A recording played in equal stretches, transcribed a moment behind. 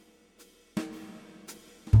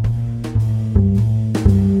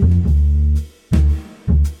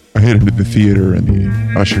head into the theater and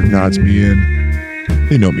the usher nods me in.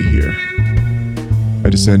 They know me here. I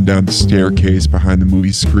descend down the staircase behind the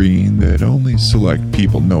movie screen that only select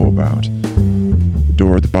people know about. The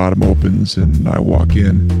door at the bottom opens and I walk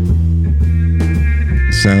in.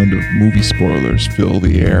 The sound of movie spoilers fill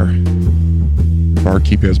the air. The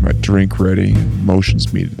barkeep has my drink ready and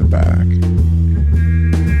motions me to the back.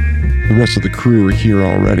 The rest of the crew are here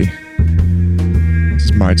already. This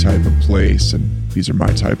is my type of place, and these are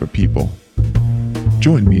my type of people.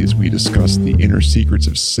 Join me as we discuss the inner secrets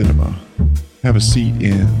of cinema. Have a seat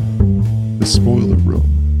in the spoiler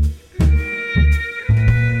room.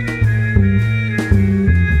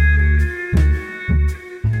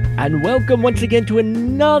 And welcome once again to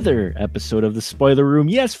another episode of the Spoiler Room.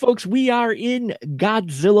 Yes, folks, we are in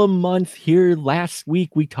Godzilla month here. Last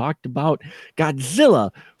week we talked about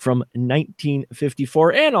Godzilla from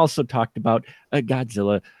 1954 and also talked about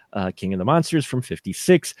Godzilla King of the Monsters from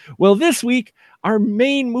 56. Well, this week our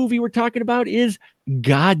main movie we're talking about is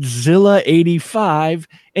Godzilla 85.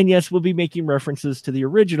 And yes, we'll be making references to the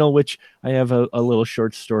original, which I have a little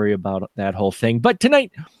short story about that whole thing. But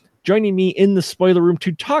tonight, joining me in the spoiler room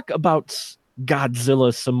to talk about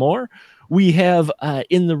Godzilla some more, we have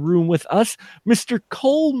in the room with us Mr.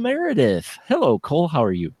 Cole Meredith. Hello, Cole. How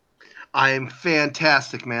are you? I am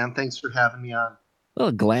fantastic, man. Thanks for having me on.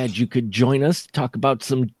 Well, glad you could join us, talk about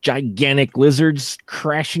some gigantic lizards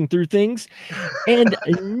crashing through things. And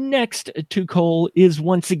next to Cole is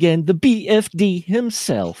once again the BFD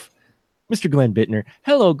himself, Mr. Glenn Bittner.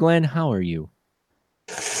 Hello, Glenn. How are you?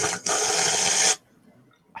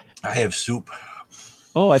 I have soup.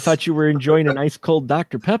 Oh, I thought you were enjoying an ice cold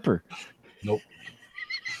Dr. Pepper. Nope.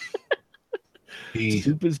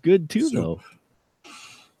 Soup is good too, though.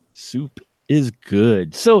 Soup is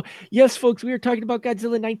good. So, yes, folks, we are talking about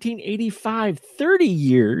Godzilla 1985, 30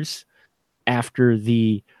 years after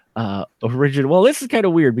the original. Well, this is kind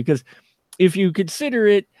of weird because if you consider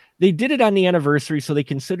it, they did it on the anniversary, so they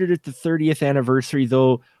considered it the 30th anniversary,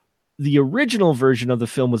 though the original version of the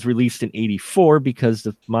film was released in 84 because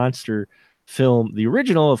the monster film, the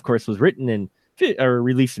original, of course, was written or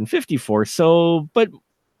released in 54. So, but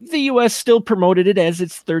the US still promoted it as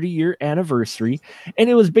its 30-year anniversary. And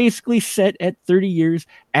it was basically set at 30 years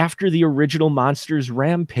after the original monster's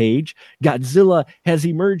rampage. Godzilla has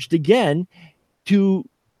emerged again to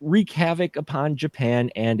wreak havoc upon Japan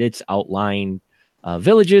and its outlying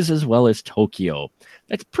villages, as well as Tokyo.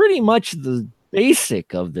 That's pretty much the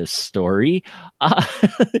basic of this story.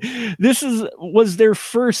 This was their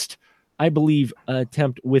first, I believe,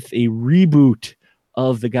 attempt with a reboot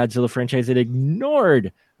of the Godzilla franchise. It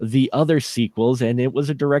ignored the other sequels, and it was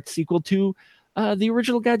a direct sequel to the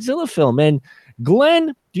original Godzilla film. And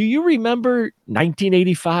Glenn, do you remember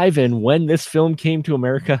 1985 and when this film came to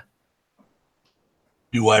America?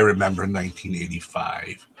 Do I remember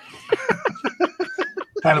 1985?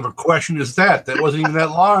 Kind of a question is that? That wasn't even that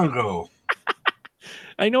long ago.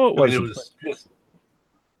 I know it wasn't. It was just,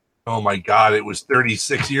 oh my God, it was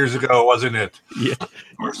 36 years ago, wasn't it? Yeah.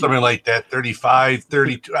 Or something like that, 35,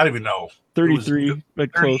 32, I don't even know. 33, but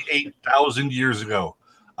 38,000 years ago.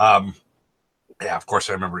 Yeah, of course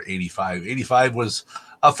I remember 85. 85 was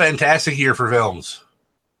a fantastic year for films.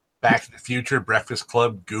 Back to the Future, Breakfast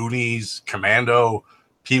Club, Goonies, Commando,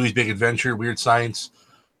 Pee-wee's Big Adventure, Weird Science,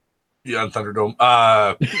 Beyond Thunderdome.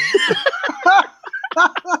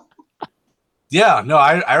 Yeah, no,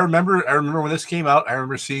 I remember when this came out. I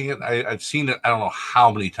remember seeing it. I've seen it I don't know how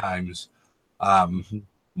many times.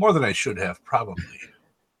 More than I should have, probably.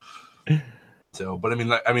 So, but I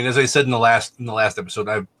mean, as I said in the last episode,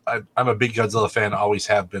 I'm a big Godzilla fan, always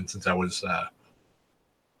have been since I was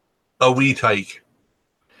a wee tyke.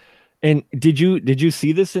 And did you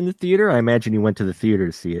see this in the theater? I imagine you went to the theater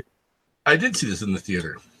to see it. I did see this in the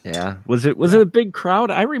theater. Yeah. Was it a big crowd?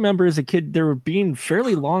 I remember as a kid there were being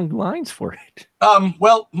fairly long lines for it.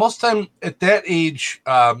 Well, most time at that age,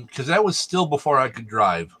 because that was still before I could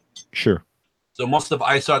drive. Sure. So most of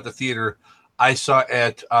I saw at the theater, I saw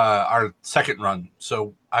at our second run.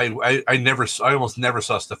 So I almost never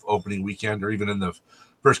saw stuff opening weekend or even in the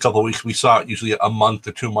first couple of weeks. We saw it usually a month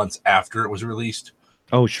to 2 months after it was released.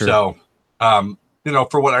 Oh, sure. So,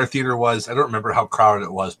 for what our theater was, I don't remember how crowded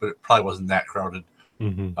it was, but it probably wasn't that crowded.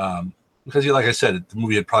 Mm-hmm. Because, like I said, the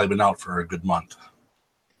movie had probably been out for a good month.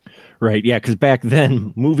 Right, yeah, because back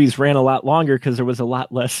then, movies ran a lot longer because there was a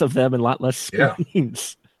lot less of them and a lot less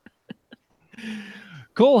screens. Yeah.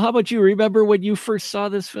 Cole, how about you? Remember when you first saw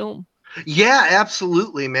this film? Yeah,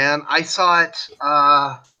 absolutely, man. I saw it.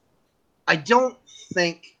 I don't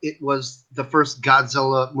think it was the first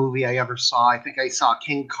Godzilla movie I ever saw. I think I saw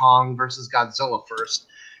King Kong versus Godzilla first.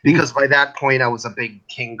 because by that point I was a big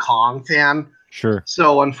King Kong fan. Sure.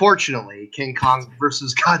 So unfortunately, King Kong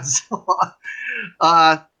versus Godzilla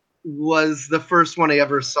was the first one I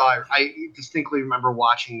ever saw. I distinctly remember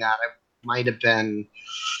watching that. Might have been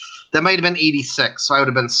 86, so I would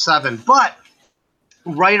have been 7. But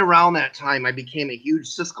right around that time, I became a huge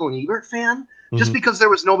Siskel and Ebert fan, just because there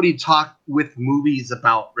was nobody to talk with movies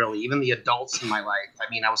about, really, even the adults in my life. I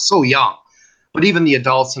mean, I was so young, but even the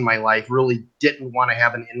adults in my life really didn't want to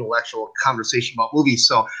have an intellectual conversation about movies.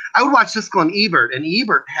 So I would watch Siskel and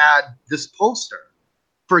Ebert had this poster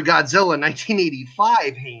for Godzilla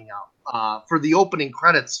 1985 hanging up for the opening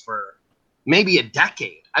credits for maybe a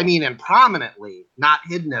decade. I mean, and prominently, not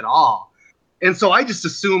hidden at all. And so I just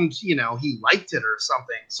assumed, he liked it or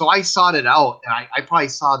something. So I sought it out, and I probably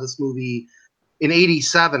saw this movie in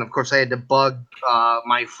 87. Of course, I had to bug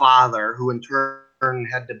my father, who in turn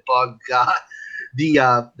had to bug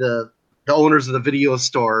the owners of the video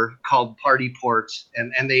store called Party Port,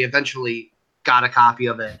 and they eventually got a copy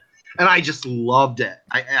of it. And I just loved it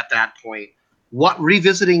at that point.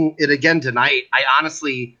 Revisiting it again tonight, I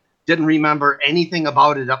honestly didn't remember anything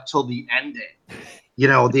about it up till the ending.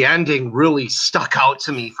 The ending really stuck out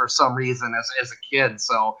to me for some reason as a kid.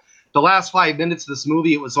 So the last 5 minutes of this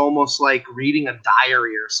movie, it was almost like reading a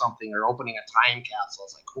diary or something, or opening a time capsule. I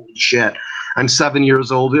was like, holy shit, I'm 7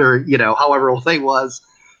 years old, or, however old I was.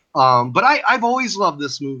 But I've always loved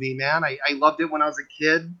this movie, man. I loved it when I was a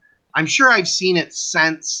kid. I'm sure I've seen it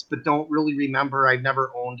since, but don't really remember. I've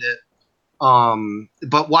never owned it.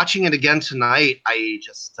 But watching it again tonight, I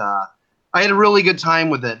had a really good time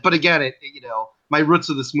with it. But again, my roots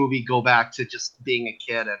of this movie go back to just being a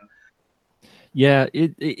kid. And yeah,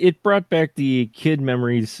 it brought back the kid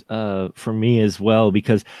memories for me as well,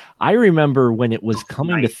 because I remember when it was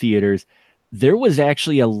coming to theaters, there was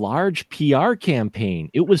actually a large PR campaign.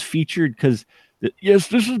 It was featured because, yes,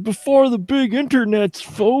 this is before the big internets,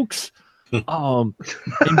 folks. And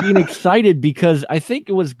being excited because I think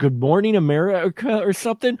it was Good Morning America or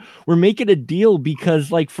something. We're making a deal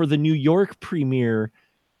because, like, for the New York premiere,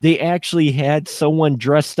 they actually had someone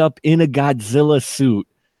dressed up in a Godzilla suit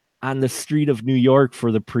on the street of New York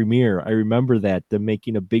for the premiere. I remember that, them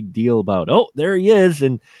making a big deal about, oh, there he is.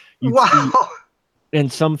 And in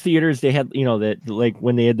some theaters they had, that, like,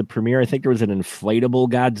 when they had the premiere, I think there was an inflatable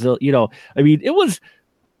Godzilla, I mean, it was,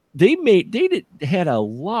 had a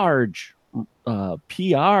large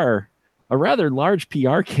rather large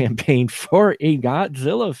PR campaign for a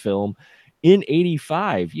Godzilla film in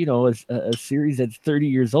 85, a series that's 30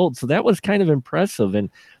 years old. So that was kind of impressive. And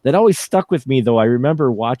that always stuck with me, though. I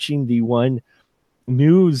remember watching the one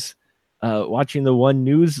news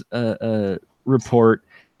report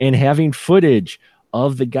and having footage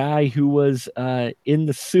of the guy who was in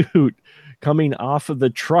the suit coming off of the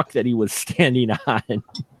truck that he was standing on.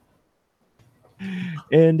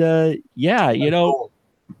 And yeah, cool.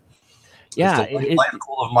 Yeah, it's life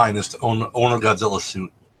goal of mine is to own a Godzilla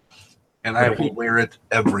suit, and I will wear it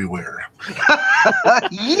everywhere.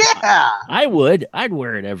 Yeah, I'd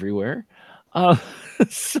wear it everywhere.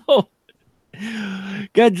 So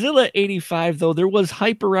Godzilla 85, though, there was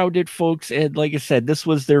hype around it, folks, and like I said, this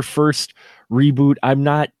was their first reboot.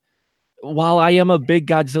 While I am a big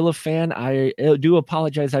Godzilla fan, I do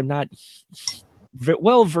apologize, I'm not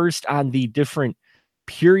well versed on the different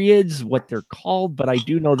periods, what they're called, but I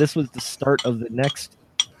do know this was the start of the next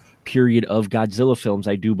period of Godzilla films,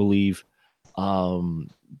 I do believe.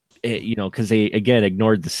 Because they again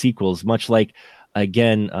ignored the sequels, much like,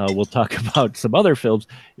 again, we'll talk about some other films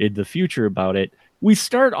in the future about it. We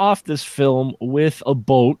start off this film with a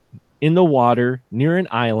boat in the water near an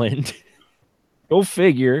island. Go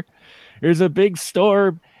figure. There's a big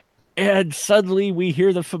storm, and suddenly we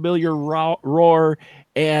hear the familiar roar,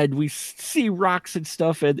 and we see rocks and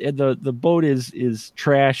stuff, and the boat is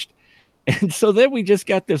trashed. And so then we just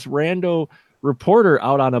got this rando reporter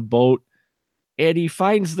out on a boat, and he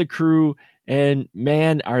finds the crew, and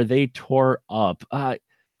man, are they tore up.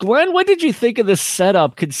 Glenn, what did you think of the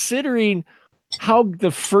setup, considering how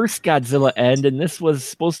the first Godzilla ended, and this was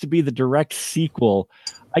supposed to be the direct sequel?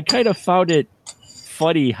 I kind of found it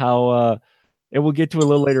funny how, and we'll get to a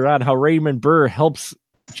little later on, how Raymond Burr helps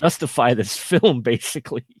justify this film,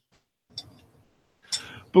 basically.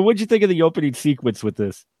 But what'd you think of the opening sequence with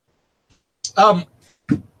this?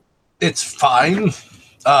 It's fine.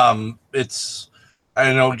 It's,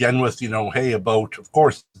 I know, again, with, hey, a boat, of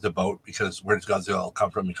course it's a boat, because where does Godzilla come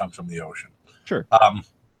from? He comes from the ocean. Sure.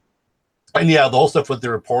 And yeah, the whole stuff with the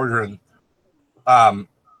reporter and what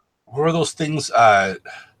were those things?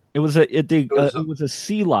 It was a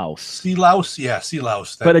sea louse. Sea louse, yeah, sea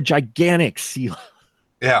louse. But a gigantic sea louse.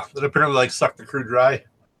 Yeah, that apparently sucked the crew dry.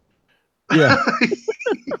 Yeah.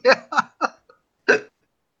 Yeah.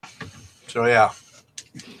 So yeah,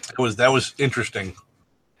 that was interesting.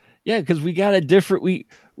 Yeah, because we got a different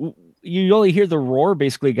you only hear the roar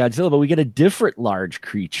basically Godzilla, but we get a different large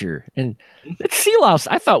creature. And that sea louse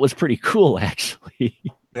I thought was pretty cool actually.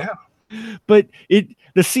 Yeah. But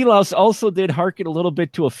the sea louse also did harken a little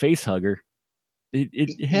bit to a face hugger.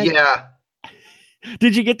 It had, Yeah.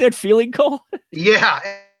 Did you get that feeling, Cole? Yeah,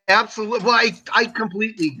 absolutely. Well, I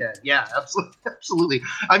completely did. Yeah, absolutely. Absolutely.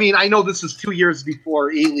 I mean, I know this is 2 years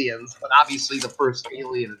before Aliens, but obviously the first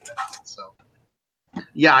Alien has been out. So,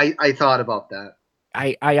 yeah, I thought about that.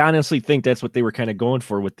 I honestly think that's what they were kind of going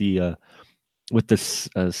for with this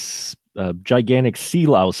gigantic sea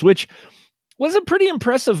louse, which was a pretty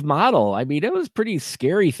impressive model. I mean, it was a pretty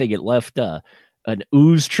scary thing. It left an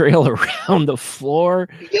ooze trail around the floor.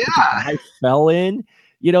 Yeah. I fell in.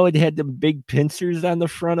 It had the big pincers on the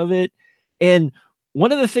front of it. And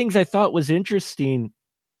one of the things I thought was interesting,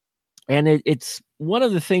 and it's one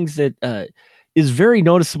of the things that is very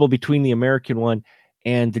noticeable between the American one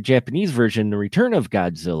and the Japanese version, The Return of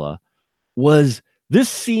Godzilla, was this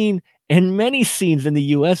scene and many scenes in the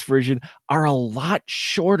US version are a lot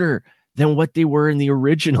shorter than what they were in the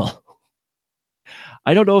original.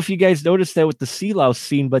 I don't know if you guys noticed that with the sea louse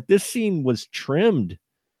scene, but this scene was trimmed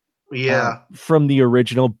from the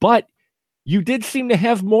original, but you did seem to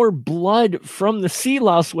have more blood from the sea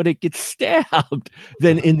louse when it gets stabbed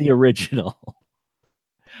than in the original.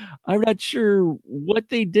 I'm not sure what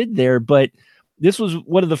they did there, but this was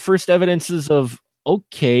one of the first evidences of,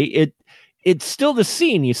 okay, it's still the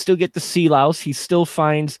scene. You still get the sea louse. He still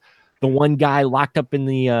finds the one guy locked up in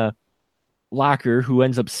the locker who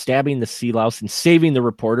ends up stabbing the sea louse and saving the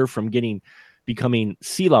reporter from becoming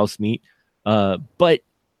sea louse meat. But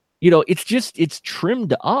it's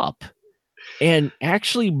trimmed up. And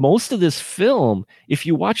actually, most of this film, if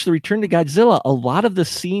you watch The Return to Godzilla, a lot of the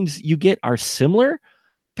scenes you get are similar,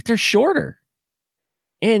 but they're shorter.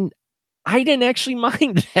 And I didn't actually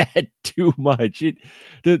mind that too much.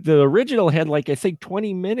 The original had I think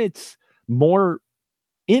 20 minutes more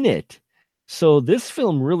in it. So this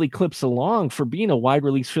film really clips along for being a wide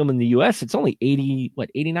release film in the US. It's only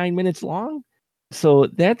 89 minutes long. So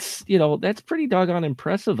that's pretty doggone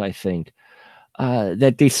impressive, I think.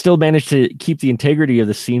 That they still managed to keep the integrity of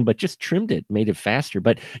the scene, but just trimmed it, made it faster.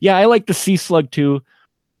 But yeah, I like the sea slug too.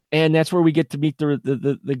 And that's where we get to meet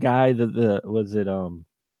the guy,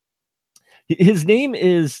 his name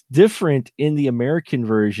is different in the American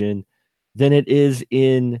version than it is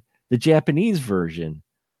in the Japanese version.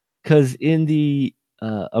 Because in the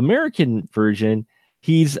American version,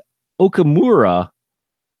 he's Okamura,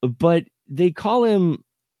 but they call him,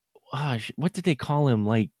 what did they call him?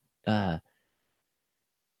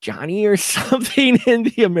 Johnny or something in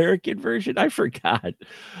the American version. I forgot.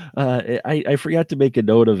 I forgot to make a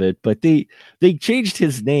note of it, but they changed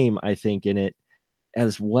his name, I think, in it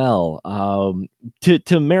as well, to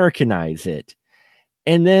Americanize it.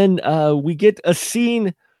 And then we get a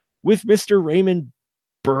scene with Mr. Raymond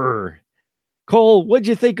Burr. Cole, what'd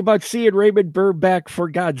you think about seeing Raymond Burr back for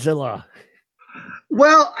Godzilla?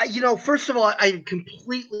 Well, first of all, I'd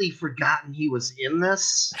completely forgotten he was in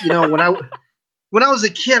this. When I was a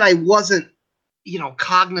kid, I wasn't,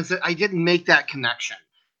 cognizant. I didn't make that connection.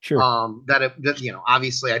 Sure.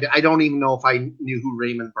 Obviously, I don't even know if I knew who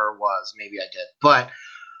Raymond Burr was. Maybe I did. But,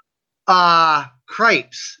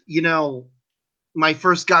 cripes, my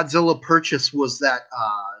first Godzilla purchase was that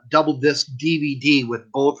double disc DVD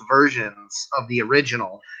with both versions of the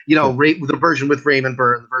original. The version with Raymond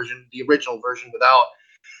Burr and the original version without.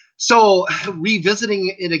 So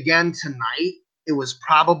revisiting it again tonight, it was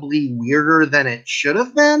probably weirder than it should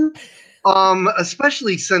have been,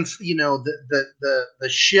 especially since the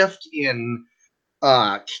shift in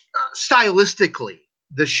stylistically,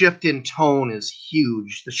 the shift in tone is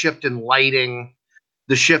huge. The shift in lighting,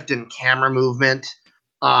 the shift in camera movement,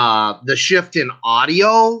 the shift in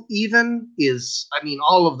audio even is. I mean,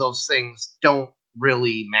 all of those things don't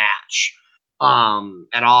really match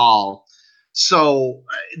at all. So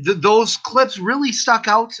those clips really stuck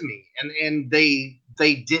out to me, and they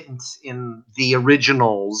didn't in the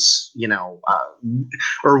originals,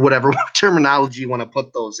 or whatever terminology you want to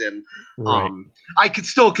put those in. Right. I could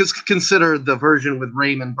still consider the version with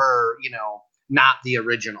Raymond Burr, not the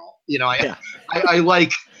original. I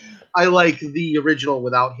like the original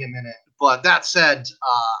without him in it. But that said,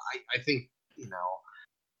 I think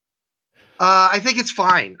I think it's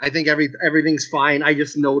fine. I think everything's fine. I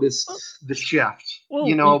just noticed the shift,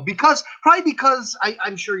 because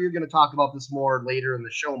I'm sure you're going to talk about this more later in the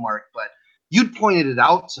show, Mark, but you'd pointed it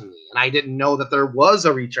out to me, and I didn't know that there was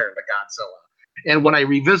a Return to Godzilla. And when I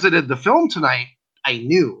revisited the film tonight, I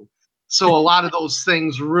knew. So a lot of those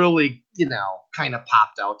things really, kind of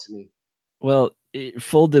popped out to me. Well,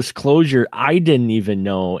 full disclosure, I didn't even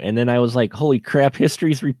know. And then I was like, holy crap,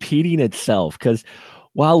 history's repeating itself. Because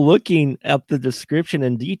while looking up the description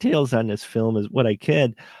and details on this film is what I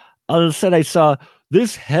could, all of a sudden I saw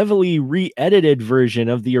this heavily re-edited version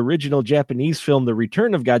of the original Japanese film, The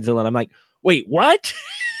Return of Godzilla. And I'm like, wait, what?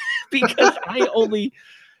 Because I only,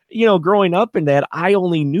 growing up in that, I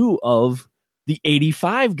only knew of the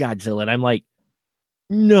 85 Godzilla. And I'm like,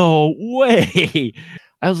 no way.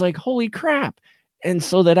 I was like, holy crap. And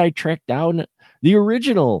so that I tracked down the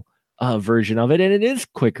original version of it, and it is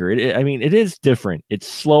quicker. It is different. It's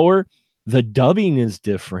slower. The dubbing is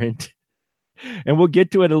different. And we'll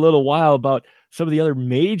get to it in a little while about some of the other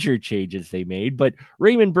major changes they made. But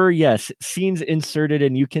Raymond Burr, yes, scenes inserted,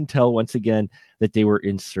 and you can tell once again that they were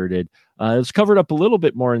inserted. It was covered up a little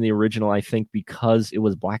bit more in the original, I think, because it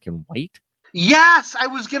was black and white. Yes, I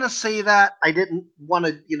was going to say that. I didn't want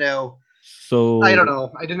to, So I don't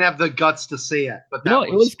know. I didn't have the guts to say it, but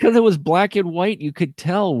it was because it was black and white. You could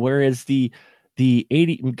tell. Whereas the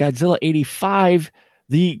Godzilla 85,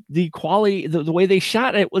 the quality, the way they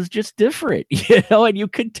shot it was just different, and you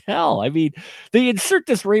could tell. I mean, they insert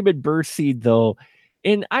this Raymond Burr scene though,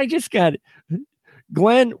 and I just got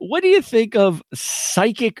Glenn. What do you think of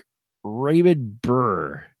psychic Raymond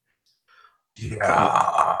Burr?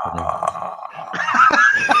 Yeah.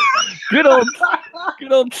 Good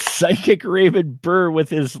old psychic Raymond Burr with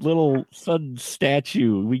his little sun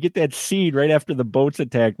statue. We get that scene right after the boats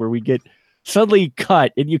attack where we get suddenly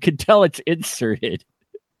cut and you can tell it's inserted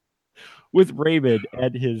with Raymond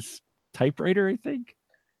and his typewriter, I think.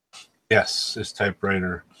 Yes, his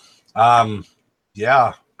typewriter.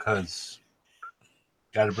 Yeah, because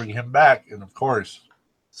got to bring him back. And of course,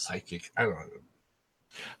 psychic. I don't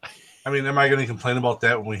know. I mean, am I going to complain about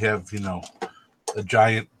that when we have, a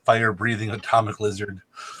giant fire-breathing atomic lizard?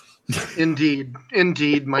 Indeed,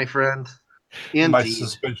 my friend. Indeed. My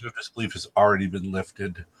suspension of disbelief has already been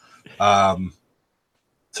lifted.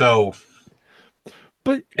 So,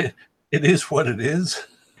 but it is what it is.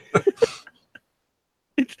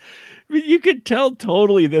 You could tell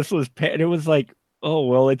totally this was. It was like, oh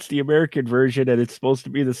well, it's the American version and it's supposed to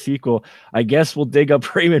be the sequel. I guess we'll dig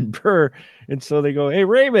up Raymond Burr, and so they go, "Hey,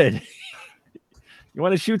 Raymond, you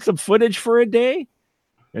want to shoot some footage for a day?"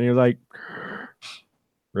 And you're like,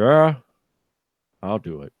 "Yeah, I'll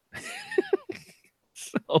do it."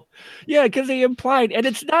 So, yeah, because they implied, and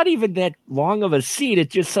it's not even that long of a scene. It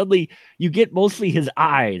just suddenly you get mostly his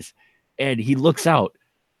eyes, and he looks out,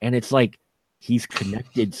 and it's like he's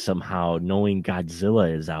connected somehow, knowing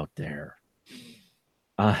Godzilla is out there.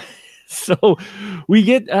 So we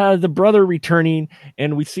get the brother returning,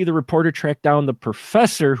 and we see the reporter track down the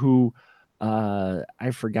professor who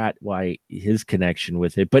I forgot why his connection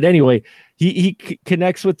with it. But anyway, he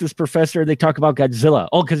connects with this professor. They talk about Godzilla.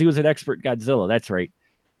 Oh, because he was an expert Godzilla. That's right.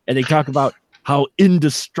 And they talk about how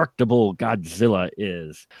indestructible Godzilla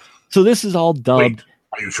is. So this is all dubbed. Wait,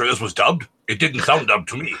 are you sure this was dubbed? It didn't sound dubbed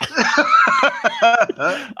to me.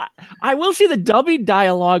 I will say the dubbing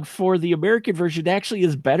dialogue for the American version actually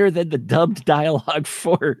is better than the dubbed dialogue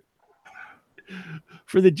for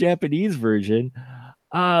the Japanese version.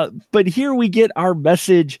 But here we get our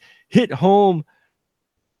message hit home.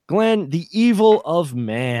 Glenn, the evil of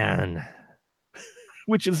man,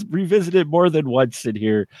 which is revisited more than once in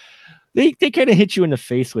here. They kind of hit you in the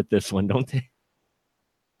face with this one, don't they?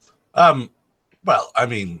 Well, I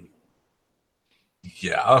mean,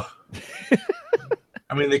 yeah.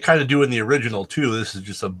 I mean, they kind of do in the original too. This is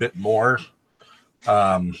just a bit more.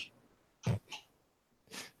 But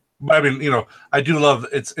I mean, I do love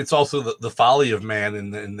it's also the folly of man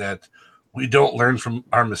in that we don't learn from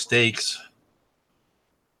our mistakes.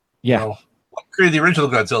 Yeah. What created the original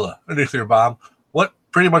Godzilla? A nuclear bomb. What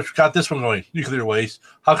pretty much got this one going? Nuclear waste.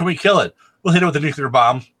 How can we kill it? We'll hit it with a nuclear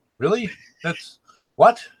bomb. Really? That's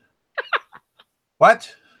what?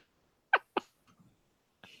 What?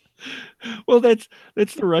 Well, that's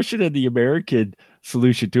the Russian and the American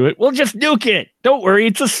solution to it. We'll just nuke it. Don't worry,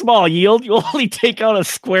 it's a small yield. You'll only take out a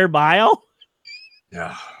square mile.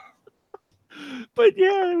 Yeah. But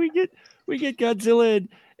yeah, we get Godzilla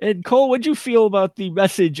and Cole. What'd you feel about the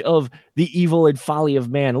message of the evil and folly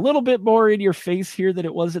of man? A little bit more in your face here than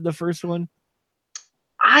it was in the first one.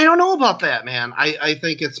 I don't know about that, man. I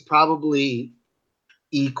think it's probably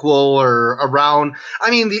equal or around.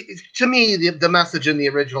 I mean, to me, the message in the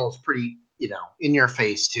original is pretty, in your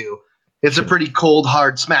face too. It's a pretty cold,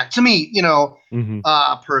 hard smack to me,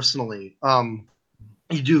 personally.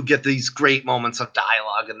 You do get these great moments of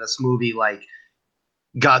dialogue in this movie, like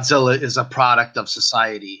Godzilla is a product of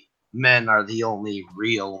society. Men are the only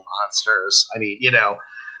real monsters. I mean,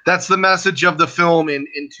 that's the message of the film in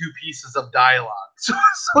two pieces of dialogue.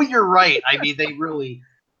 So you're right. I mean, they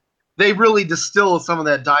really distill some of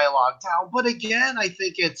that dialogue down. But again, I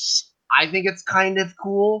think it's kind of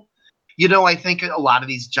cool. I think a lot of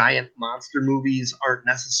these giant monster movies aren't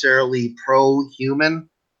necessarily pro-human.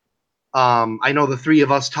 I know the three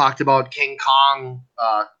of us talked about King Kong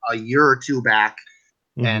a year or two back,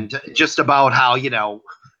 and just about how,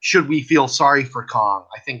 should we feel sorry for Kong?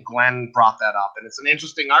 I think Glenn brought that up, and it's an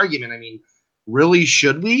interesting argument. I mean, really,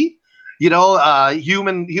 should we?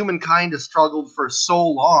 Humankind has struggled for so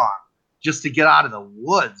long just to get out of the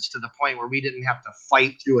woods to the point where we didn't have to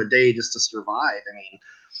fight through a day just to survive. I mean,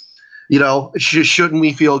 shouldn't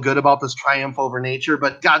we feel good about this triumph over nature?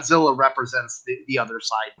 But Godzilla represents the other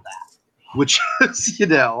side of that, which is,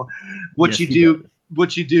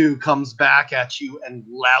 what you do comes back at you and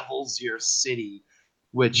levels your city,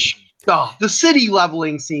 which the city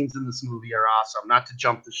leveling scenes in this movie are awesome. Not to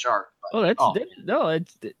jump the shark. But,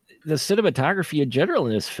 it's the cinematography in general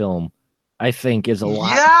in this film, I think, is a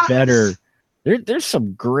lot better. There's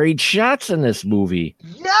some great shots in this movie.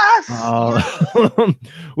 Yes.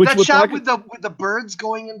 Which that shot with the birds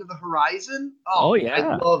going into the horizon. Oh yeah,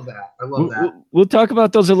 I love that. We'll talk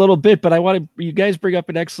about those a little bit, but I want you guys bring up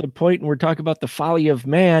an excellent point, and we're talking about the folly of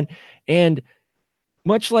man. And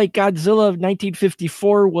much like Godzilla of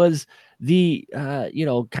 1954 was the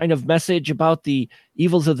kind of message about the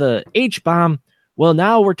evils of the H-bomb. Well,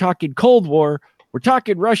 now we're talking Cold War. We're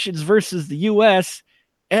talking Russians versus the U.S.,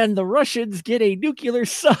 and the Russians get a nuclear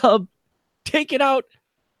sub taken out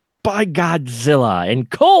by Godzilla. And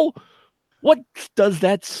Cole, what does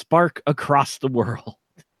that spark across the world?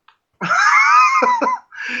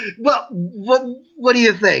 Well, what do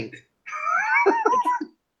you think?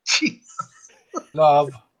 Jesus.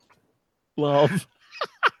 Love. The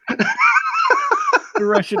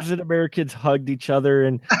Russians and Americans hugged each other,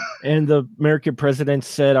 and the American president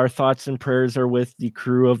said, "Our thoughts and prayers are with the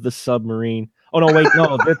crew of the submarine." Oh no, wait,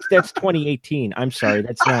 no, that's 2018. I'm sorry,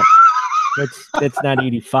 that's not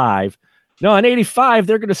 85. No, in 85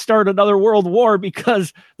 they're going to start another world war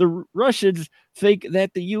because the Russians think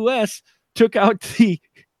that the U.S. took out the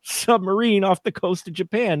submarine off the coast of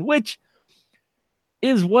Japan, which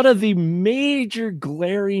is one of the major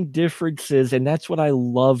glaring differences, and that's what I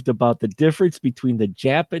loved about the difference between the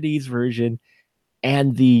Japanese version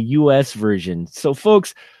and the U.S. version. So,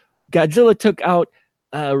 folks, Godzilla took out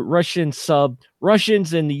Russian sub.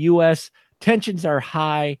 Russians in the U.S., tensions are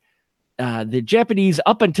high. The Japanese,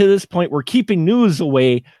 up until this point, were keeping news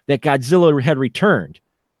away that Godzilla had returned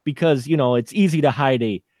because, it's easy to hide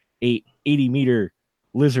a 80-meter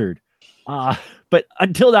lizard. But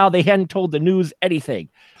until now, they hadn't told the news anything.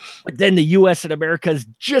 But then the U.S. and America is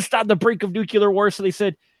just on the brink of nuclear war, so they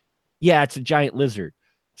said, yeah, it's a giant lizard.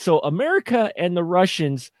 So America and the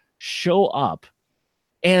Russians show up,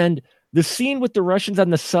 and the scene with the Russians on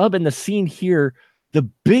the sub and the scene here, the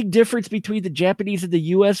big difference between the Japanese and the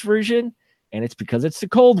U.S. version, and it's because it's the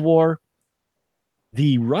Cold War,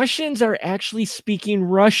 the Russians are actually speaking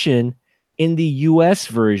Russian in the U.S.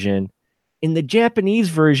 version. In the Japanese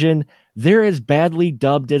version, they're as badly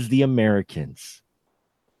dubbed as the Americans.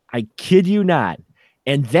 I kid you not.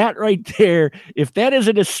 And that right there, if that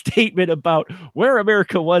isn't a statement about where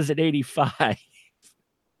America was in 85.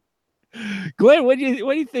 Glenn, what do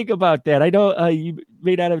you think about that? I know you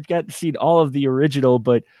may not have gotten to see all of the original,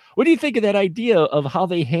 but what do you think of that idea of how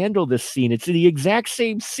they handle this scene? It's the exact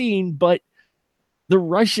same scene, but the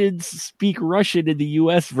Russians speak Russian in the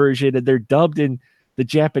U.S. version, and they're dubbed in the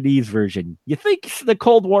Japanese version. You think the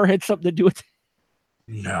Cold War had something to do with it?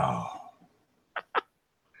 No.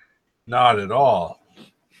 Not at all.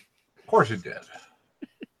 Of course it did.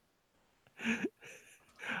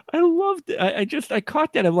 I loved it. I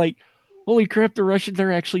caught that. I'm like, holy crap, the Russians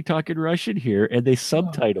are actually talking Russian here, and they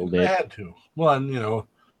subtitled it. They had to. Well, and,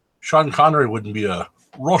 Sean Connery wouldn't be a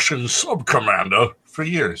Russian sub-commander for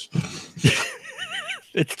years.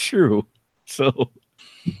 It's true. So...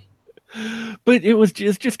 But it was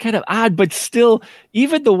just kind of odd, but still,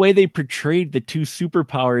 even the way they portrayed the two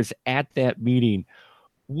superpowers at that meeting,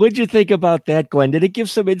 what'd you think about that, Glenn? Did it give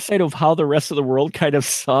some insight of how the rest of the world kind of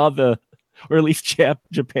saw or at least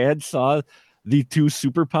Japan saw the two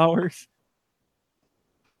superpowers?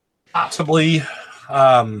 Possibly.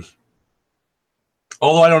 Although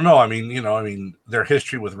I don't know. I mean, their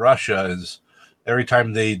history with Russia is every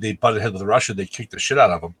time they butted heads with Russia, they kicked the shit out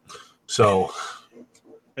of them. So...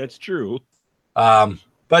 That's true.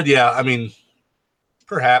 But yeah, I mean,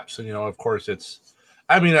 perhaps, and of course, it's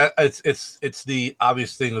the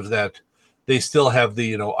obvious thing of that they still have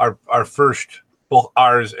the, our first, both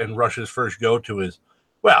ours and Russia's first go-to is,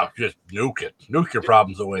 well, just nuke it. Nuke your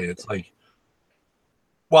problems away. It's like,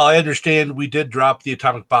 while I understand we did drop the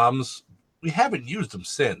atomic bombs, we haven't used them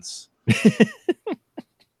since.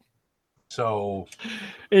 So...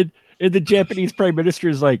 And the Japanese prime minister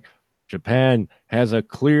is like, Japan has a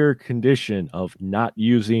clear condition of not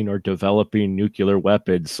using or developing nuclear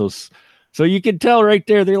weapons. So you can tell right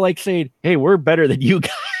there, they're like saying, hey, we're better than you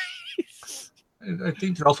guys. I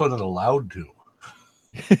think they're also not allowed to.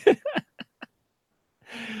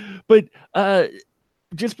 But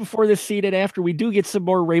just before this scene and after, we do get some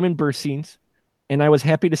more Raymond Burr scenes. And I was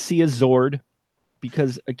happy to see a Zord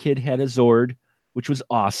because a kid had a Zord, which was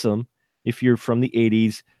awesome. If you're from the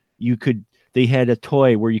 80s, they had a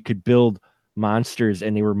toy where you could build monsters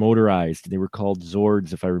and they were motorized and they were called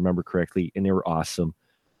Zords, if I remember correctly, and they were awesome.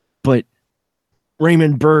 But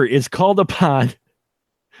Raymond Burr is called upon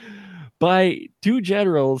by two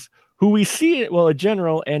generals who we see, well, a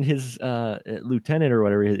general and his lieutenant or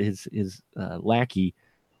whatever, his lackey,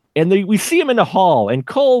 and we see him in the hall. And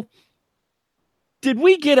Cole, did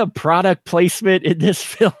we get a product placement in this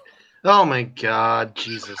film? Oh my God,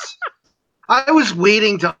 Jesus. I was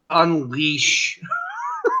waiting to unleash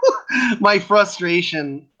my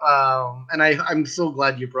frustration, and I'm so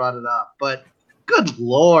glad you brought it up. But good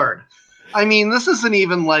Lord. I mean, this isn't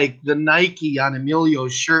even like the Nike on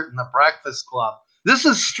Emilio's shirt in The Breakfast Club. This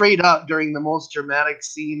is straight up during the most dramatic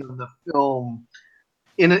scene of the film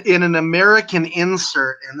in an American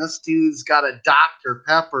insert, and this dude's got a Dr.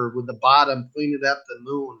 Pepper with the bottom pointed at the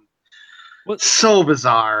moon. What's so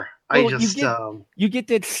bizarre. Well, you get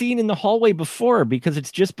that scene in the hallway before, because it's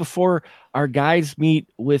just before our guys meet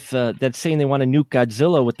with that saying they want to nuke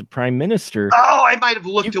Godzilla with the prime minister. Oh, I might have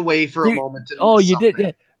looked away for a moment. You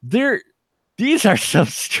did. Yeah. These are some.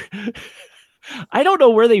 I don't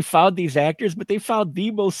know where they found these actors, but they found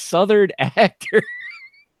the most Southern actors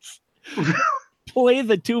play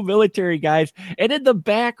the two military guys, and in the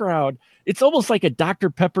background, it's almost like a Dr.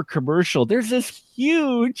 Pepper commercial. There's this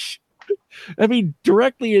huge. I mean,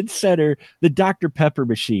 directly in center, the Dr. Pepper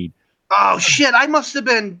machine. Oh shit! I must have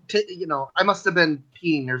been, I must have been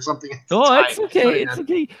peeing or something. It's okay. It's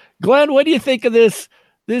okay. Glenn, what do you think of this?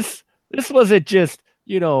 This wasn't just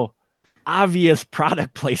obvious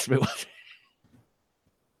product placement.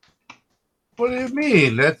 What do you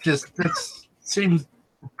mean? That seems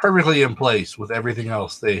perfectly in place with everything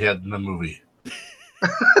else they had in the movie.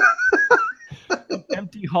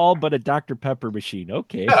 Empty hall, but a Dr. Pepper machine.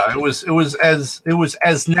 Okay. Yeah, it was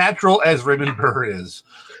as natural as Raymond Burr is.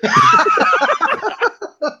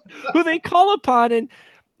 Who they call upon, and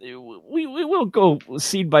we will go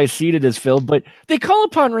scene by scene in this film, but they call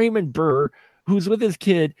upon Raymond Burr, who's with his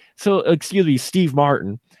kid. So, excuse me, Steve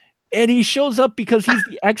Martin, and he shows up because he's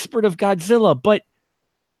the expert of Godzilla. But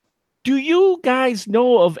do you guys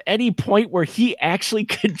know of any point where he actually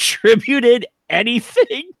contributed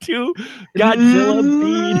anything to Godzilla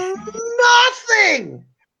being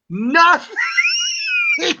nothing.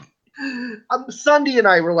 Sunday and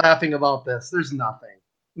I were laughing about this. There's nothing,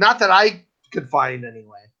 not that I could find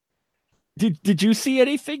anyway. Did you see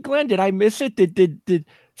anything, Glenn? Did I miss it? Did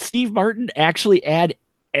Steve Martin actually add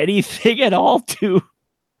anything at all to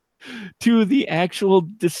the actual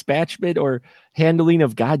dispatchment or handling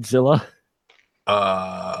of Godzilla?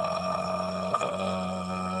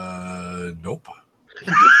 Nope.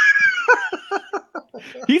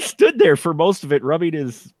 He stood there for most of it, rubbing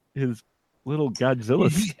his little Godzilla.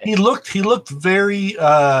 He looked very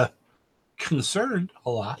concerned a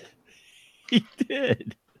lot. He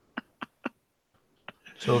did.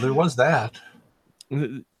 So there was that.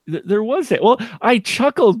 There was it. Well, I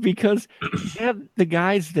chuckled because you have the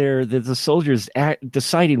guys there, the soldiers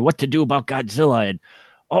deciding what to do about Godzilla, and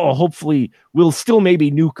hopefully we'll still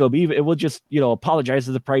maybe nuke him. Even we'll just apologize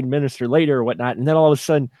to the prime minister later or whatnot. And then all of a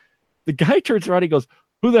sudden, the guy turns around. He goes,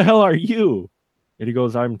 "Who the hell are you?" And he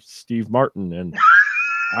goes, "I'm Steve Martin, and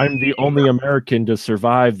I'm the only American to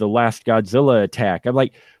survive the last Godzilla attack." I'm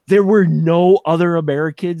like, there were no other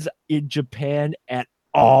Americans in Japan at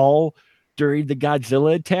all during the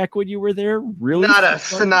Godzilla attack when you were there? Really? Not a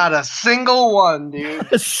single one, dude.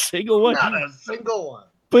 Not a single one. Not a single one.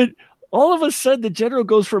 But all of a sudden, the general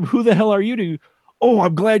goes from "Who the hell are you?" to "Oh,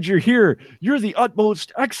 I'm glad you're here. You're the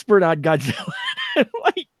utmost expert on Godzilla." I'm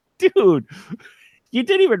like, dude, you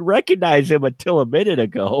didn't even recognize him until a minute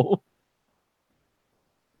ago.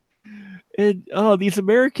 And these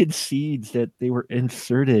American scenes that they were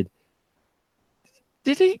inserted,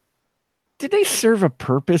 did they serve a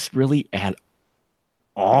purpose really at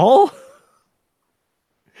all?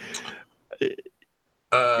 It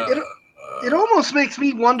almost makes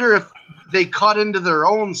me wonder if they cut into their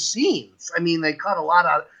own scenes. I mean, they cut a lot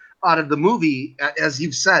out of the movie, as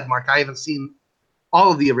you've said, Mark. I haven't seen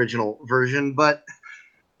all of the original version, but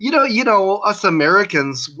you know, us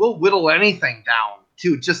Americans will whittle anything down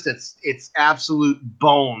to just its absolute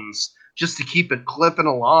bones, just to keep it clipping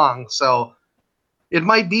along. So it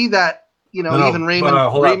might be that, you know, even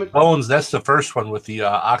Raymond, Bones. That's the first one with the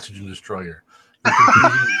oxygen destroyer.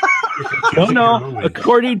 No.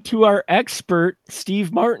 According to our expert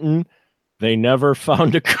Steve Martin, they never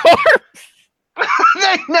found a corpse.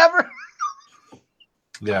 They never.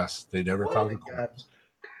 Yes, they never found a corpse.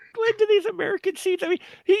 Into these American scenes. I mean,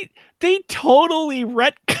 they totally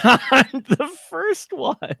retconned the first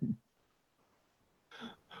one.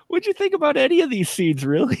 What'd you think about any of these scenes,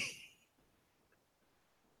 really?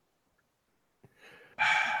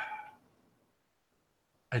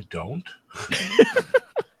 I don't.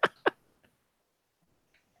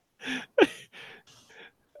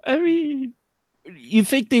 I mean, you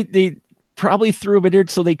think they probably threw him in there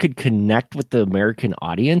so they could connect with the American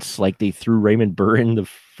audience, like they threw Raymond Burr in the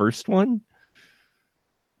first one?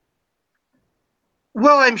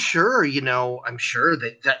 Well, I'm sure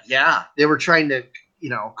that yeah, they were trying to, you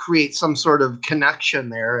know, create some sort of connection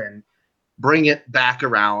there and bring it back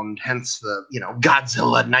around. Hence the, you know,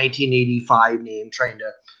 Godzilla 1985 name, trying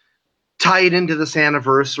to tie it into this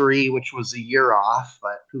anniversary, which was a year off,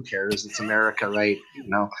 but who cares? It's America, right? You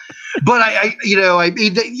know, but I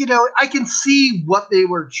can see what they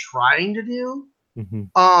were trying to do.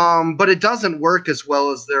 Mm-hmm. But it doesn't work as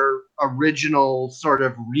well as their original sort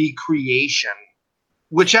of recreation,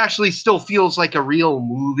 which actually still feels like a real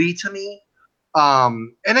movie to me.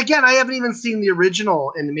 And again, I haven't even seen the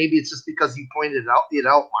original, and maybe it's just because you pointed it out,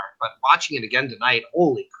 Mark, but watching it again tonight,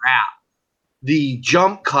 holy crap. The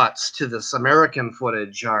jump cuts to this American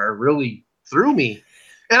footage are really through me.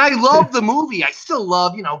 And I love the movie. I still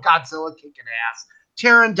love, you know, Godzilla kicking ass,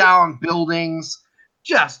 tearing down buildings,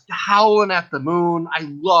 just howling at the moon. I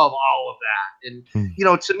love all of that. And, you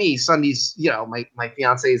know, to me, Sunday's, you know, my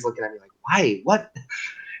fiance is looking at me like,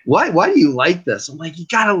 why do you like this? I'm like, you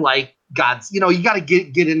got to like God's, you know, you got to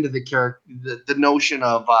get into the character, the notion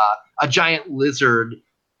of a giant lizard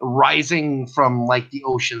rising from like the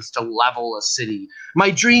oceans to level a city. My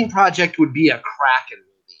dream project would be a Kraken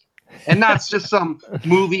movie. And that's just some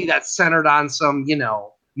movie that's centered on some, you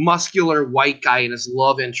know, muscular white guy and his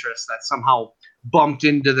love interest that somehow bumped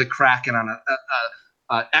into the Kraken on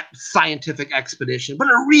a scientific expedition, but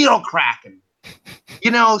a real Kraken. You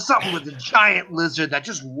know, something with a giant lizard that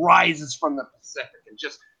just rises from the Pacific and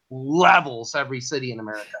just levels every city in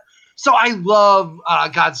America. So I love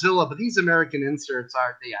Godzilla, but these American inserts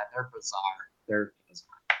they're bizarre. They're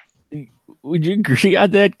bizarre. Would you agree on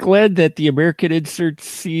that, Glenn, that the American insert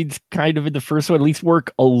scenes kind of in the first one at least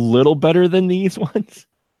work a little better than these ones?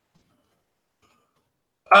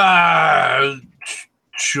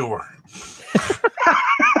 Sure.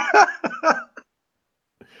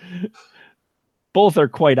 Both are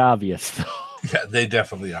quite obvious, though. Yeah, they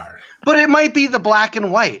definitely are. But it might be the black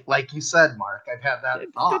and white, like you said, Mark. I've had that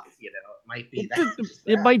thought. You know, it might be that.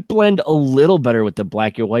 It might blend a little better with the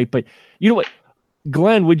black and white, but you know what,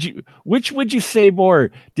 Glenn? Which would you say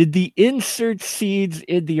more? Did the insert scenes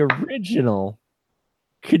in the original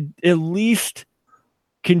could at least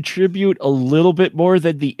contribute a little bit more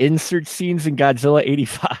than the insert scenes in Godzilla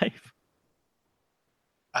 85?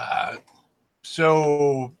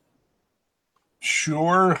 So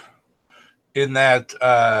sure, in that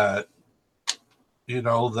you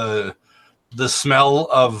know, the smell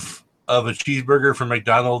of a cheeseburger from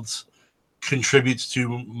McDonald's contributes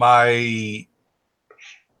to my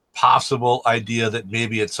possible idea that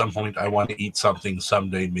maybe at some point I want to eat something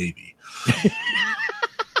someday, maybe.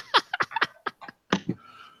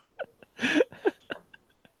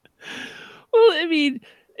 Well, I mean,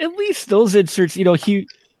 at least those inserts, you know, he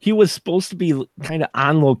was supposed to be kind of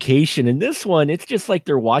on location. In this one, it's just like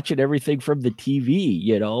they're watching everything from the TV,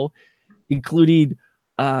 you know, including,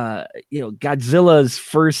 Godzilla's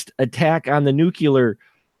first attack on the nuclear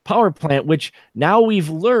power plant, which now we've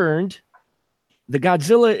learned the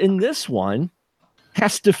Godzilla in this one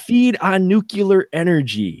has to feed on nuclear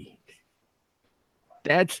energy.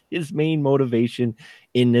 That's his main motivation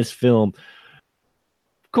in this film.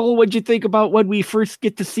 Cole, what'd you think about when we first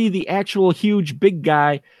get to see the actual huge big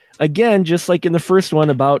guy? Again, just like in the first one,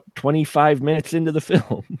 about 25 minutes into the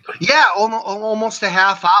film. Yeah, almost a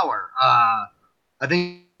half hour. I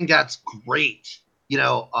think that's great. You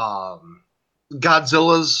know,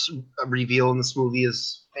 Godzilla's reveal in this movie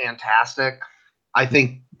is fantastic. I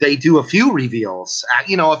think they do a few reveals.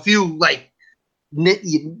 You know, a few like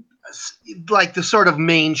like the sort of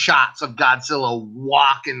main shots of Godzilla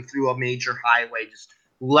walking through a major highway, just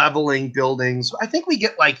leveling buildings. I think we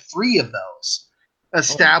get like 3 of those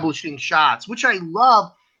establishing shots, which I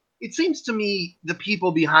love. It seems to me the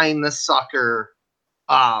people behind this sucker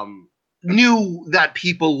knew that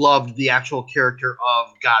people loved the actual character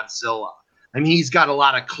of Godzilla. I mean, he's got a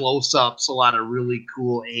lot of close-ups, a lot of really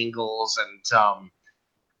cool angles, and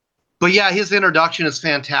but yeah, his introduction is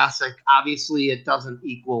fantastic. Obviously, it doesn't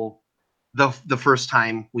equal the first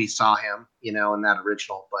time we saw him, in that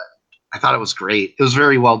original, but I thought it was great. It was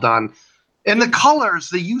very well done. And the colors,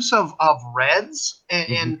 the use of reds,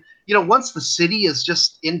 and once the city is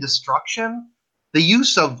just in destruction, the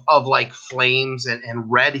use of like flames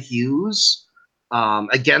and red hues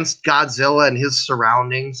against Godzilla and his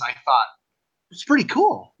surroundings, I thought it's pretty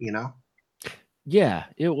cool, Yeah,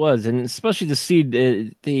 it was, and especially the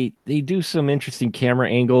scene. They do some interesting camera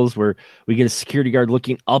angles where we get a security guard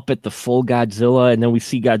looking up at the full Godzilla, and then we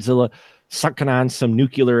see Godzilla sucking on some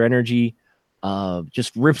nuclear energy.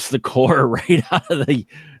 Just rips the core right out of the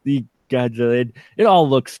Godzilla. It all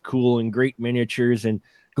looks cool and great miniatures. And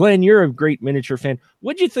Glenn, you're a great miniature fan.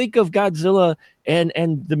 What'd you think of Godzilla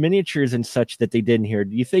and the miniatures and such that they did in here?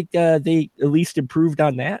 Do you think they at least improved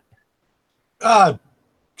on that?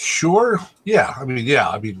 Sure. Yeah. I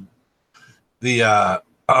mean, the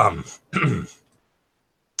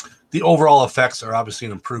the overall effects are obviously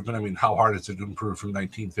an improvement. I mean, how hard is it to improve from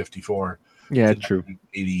 1954? Yeah, to true.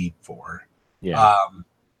 1984. Yeah.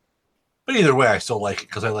 But either way, I still like it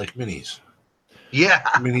because I like minis. Yeah.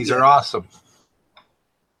 Minis are awesome.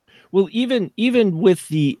 Well, even with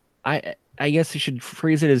the, I guess I should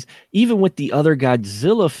phrase it as, even with the other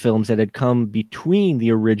Godzilla films that had come between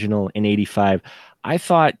the original and 85, I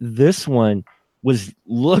thought this one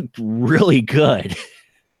looked really good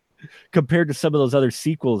compared to some of those other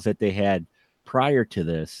sequels that they had prior to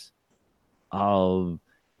this. And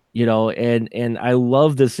I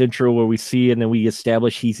love this intro where we see, and then we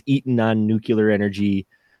establish he's eating on nuclear energy,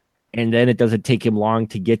 and then it doesn't take him long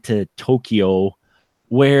to get to Tokyo,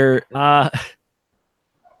 where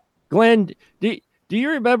Glenn, do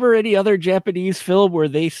you remember any other Japanese film where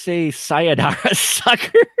they say sayonara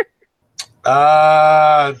sucker?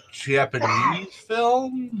 Japanese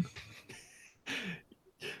film?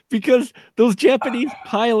 Because those Japanese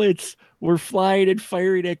pilots were flying and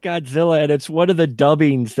firing at Godzilla, and it's one of the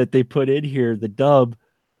dubbings that they put in here. The dub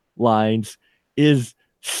lines is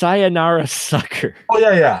sayonara sucker. Oh,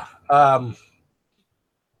 yeah.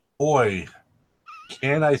 Boy,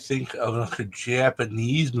 can I think of a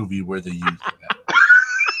Japanese movie where they use that?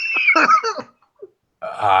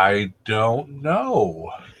 I don't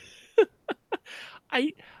know.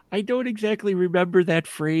 I don't exactly remember that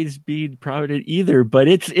phrase being promoted either, but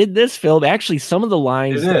it's in this film. Actually, some of the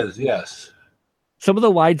lines... It is, yes. Some of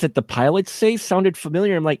the lines that the pilots say sounded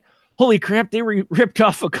familiar. I'm like, holy crap, they ripped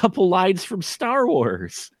off a couple lines from Star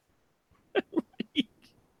Wars.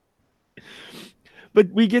 But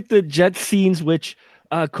we get the jet scenes, which...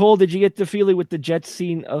 Cole, did you get the feeling with the jet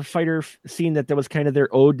scene, fighter scene, that was kind of their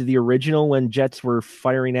ode to the original when jets were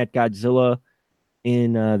firing at Godzilla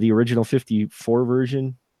in the original 54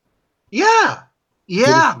 version? Yeah,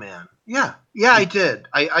 man. Yeah, I did.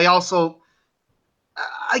 I also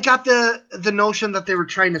I got the notion that they were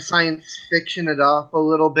trying to science fiction it up a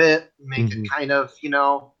little bit, make it kind of,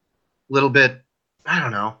 a little bit, I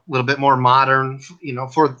don't know, a little bit more modern,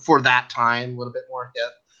 for that time, a little bit more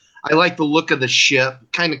hip. I like the look of the ship.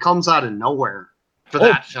 Kind of comes out of nowhere for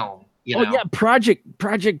that film. Oh yeah,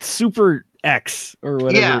 Project Super X or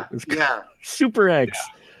whatever. Yeah. Super X.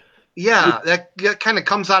 Yeah, that kind of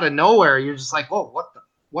comes out of nowhere. You're just like, whoa,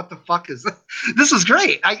 what the fuck is this? This is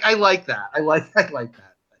great. I like that. I like that.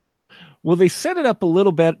 Well, they set it up a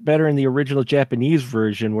little bit better in the original Japanese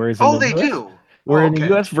version, whereas in the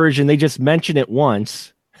US version they just mention it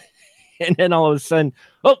once. And then all of a sudden,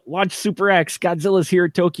 launch Super X. Godzilla's here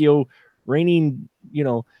at Tokyo, raining,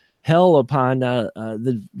 hell upon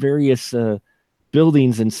the various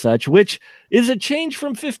buildings and such, which is a change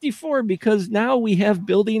from 54 because now we have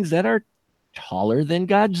buildings that are taller than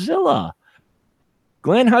Godzilla.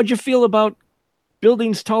 Glenn, how'd you feel about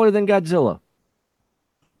buildings taller than Godzilla?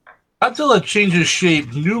 Godzilla changes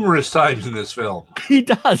shape numerous times in this film. He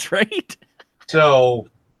does, right? So,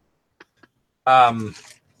 I'm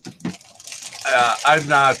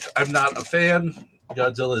not a fan.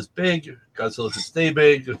 Godzilla is big. Godzilla can stay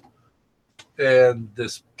big. And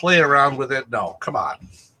this play around with it, no, come on.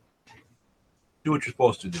 Do what you're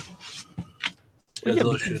supposed to do.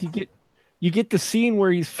 Well, yeah, you get the scene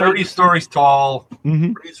where he's 30 stories tall,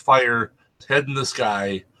 breathes fire, head in the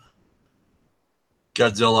sky.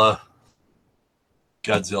 Godzilla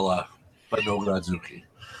Godzilla, but no Godzuki.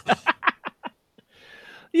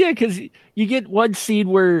 Yeah, because you get one scene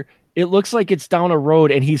where it looks like it's down a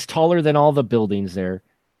road and he's taller than all the buildings there.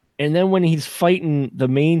 And then when he's fighting the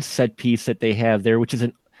main set piece that they have there, which is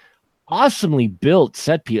an awesomely built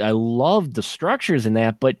set piece. I love the structures in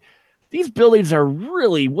that, but these buildings are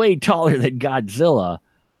really way taller than Godzilla,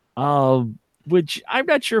 which I'm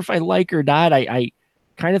not sure if I like or not. I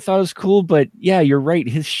kind of thought it was cool, but yeah, you're right.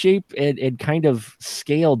 His shape and kind of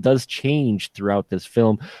scale does change throughout this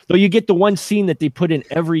film. Though you get the one scene that they put in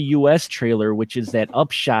every US trailer, which is that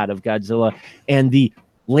upshot of Godzilla and the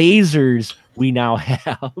lasers we now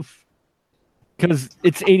have. Because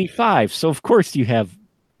it's 85, so of course you have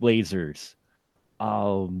lasers.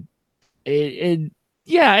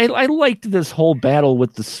 Yeah, I liked this whole battle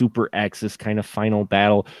with the Super X, this kind of final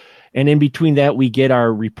battle. And in between that, we get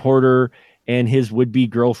our reporter and his would-be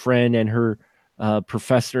girlfriend and her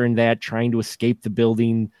professor in that trying to escape the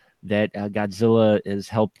building that Godzilla has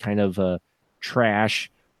helped kind of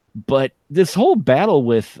trash. But this whole battle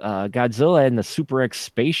with Godzilla and the Super X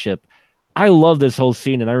spaceship, I love this whole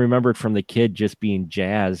scene, and I remember it from the kid just being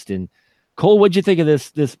jazzed. And Cole, what'd you think of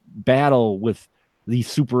this battle with the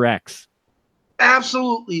Super X?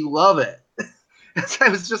 Absolutely love it. As I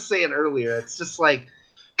was just saying earlier, it's just like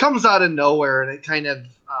comes out of nowhere, and it kind of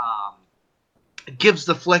gives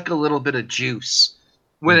the flick a little bit of juice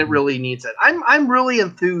when it really needs it. I'm really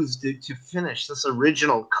enthused to finish this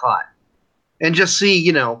original cut and just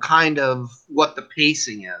see, kind of what the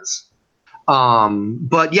pacing is.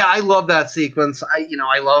 But yeah, I love that sequence.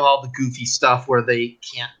 I love all the goofy stuff where they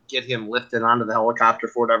can't get him lifted onto the helicopter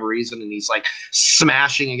for whatever reason, and he's like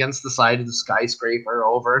smashing against the side of the skyscraper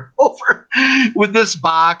over and over with this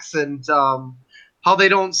box, and how they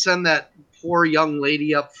don't send that poor young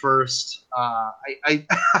lady up first. I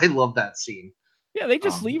love that scene. Yeah, they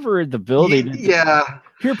just leave her in the building. Yeah.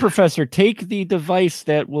 Here, Professor, take the device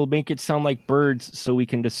that will make it sound like birds so we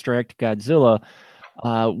can distract Godzilla.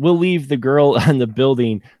 We'll leave the girl on the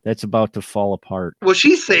building that's about to fall apart. Well,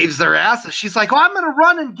 she saves their asses. She's like, I'm going to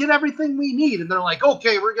run and get everything we need. And they're like,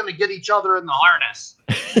 okay, we're going to get each other in the harness.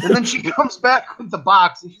 And then she comes back with the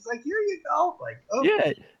box, and she's like, here you go. Like, oh.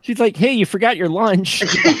 Yeah. She's like, hey, you forgot your lunch.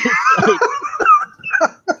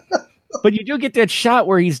 But you do get that shot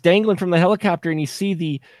where he's dangling from the helicopter, and you see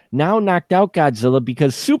the now knocked out Godzilla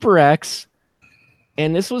because Super X,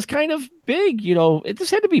 and this was kind of big,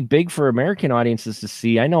 this had to be big for American audiences to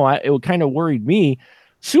see. I know it kind of worried me.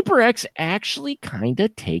 Super X actually kind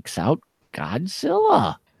of takes out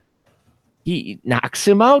Godzilla. He knocks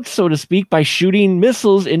him out, so to speak, by shooting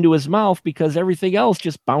missiles into his mouth because everything else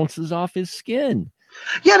just bounces off his skin.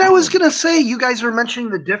 Yeah, and I was going to say, you guys were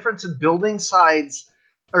mentioning the difference in building sizes.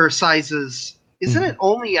 Isn't it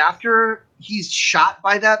only after he's shot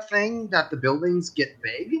by that thing that the buildings get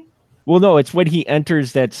big? Well, no, it's when he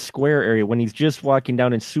enters that square area, when he's just walking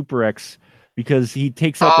down in Super X, because he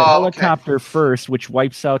takes out the helicopter first, which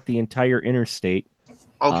wipes out the entire interstate.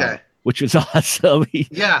 Okay. Which was awesome. He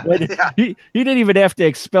didn't even have to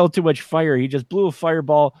expel too much fire. He just blew a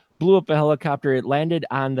fireball, blew up a helicopter. It landed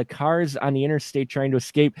on the cars on the interstate trying to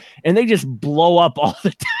escape, and they just blow up all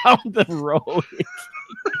down the road.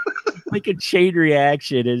 Like a chain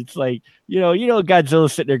reaction. And it's like,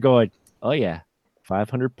 Godzilla's sitting there going, oh yeah,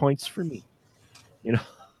 500 points for me,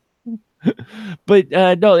 But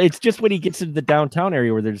no, it's just when he gets into the downtown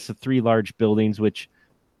area where there's the three large buildings, which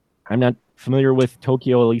I'm not familiar with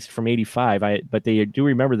Tokyo, at least from 85. But they do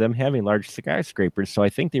remember them having large skyscrapers. So I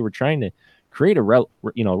think they were trying to create a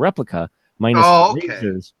replica minus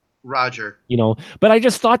lasers. Roger. But I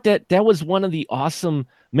just thought that was one of the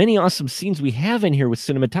many awesome scenes we have in here with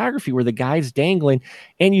cinematography where the guy's dangling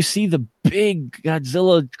and you see the big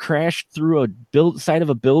Godzilla crash through a side of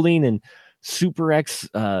a building and Super X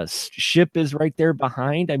ship is right there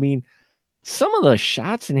behind. I mean, some of the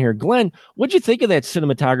shots in here, Glenn, what'd you think of that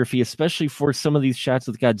cinematography, especially for some of these shots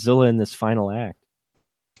with Godzilla in this final act?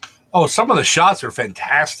 Oh, some of the shots are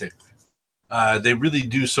fantastic. They really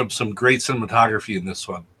do some great cinematography in this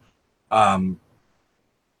one.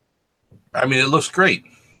 It looks great.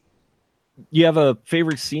 You have a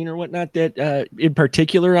favorite scene or whatnot that in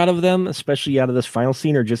particular out of them, especially out of this final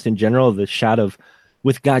scene or just in general, the shot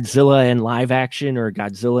with Godzilla in live action or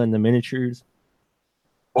Godzilla in the miniatures?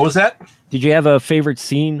 What was that? Did you have a favorite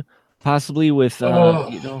scene possibly with,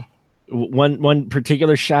 one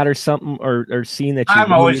particular shot or something or scene that you I'm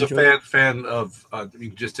really always enjoyed? A fan of,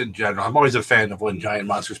 just in general, I'm always a fan of when giant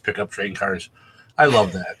monsters pick up train cars. I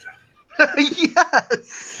love that.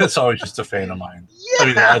 Yes. That's always just a fan of mine.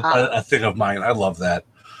 Yeah. A thing of mine. I love that.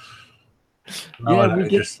 Yeah,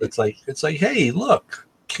 it's like, hey, look,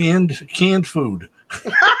 canned food.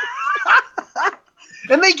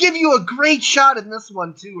 And they give you a great shot in this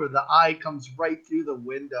one too, where the eye comes right through the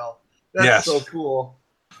window. That's so cool.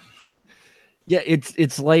 Yeah,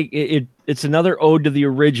 it's like it's another ode to the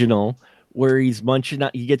original where he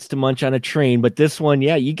gets to munch on a train. But this one,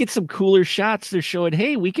 yeah, you get some cooler shots. They're showing,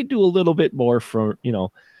 hey, we could do a little bit more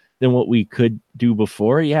than what we could do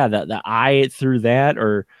before. Yeah, the eye through that,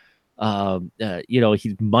 or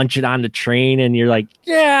he's munching on the train, and you're like,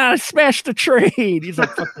 yeah, smash the train. He's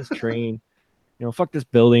like, fuck this train. Fuck this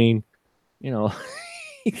building,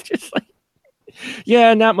 he's just like,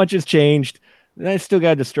 yeah, not much has changed. I still got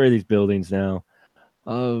to destroy these buildings now.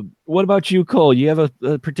 What about you, Cole? You have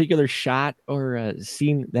a particular shot or a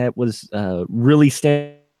scene that was really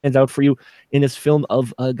stands out for you in this film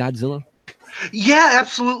of Godzilla? Yeah,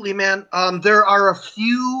 absolutely, man. There are a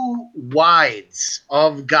few wides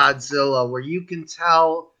of Godzilla where you can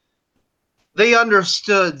tell they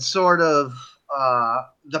understood sort of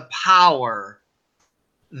the power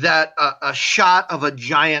that a shot of a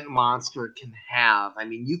giant monster can have. I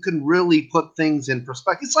mean, you can really put things in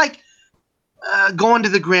perspective. It's like going to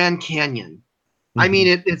the Grand Canyon. Mm-hmm. I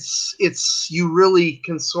mean, it's you really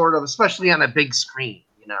can sort of, especially on a big screen,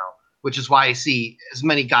 which is why I see as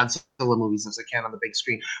many Godzilla movies as I can on the big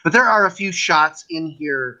screen. But there are a few shots in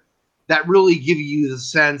here that really give you the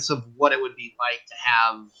sense of what it would be like to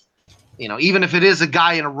have, even if it is a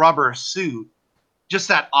guy in a rubber suit, just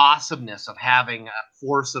that awesomeness of having a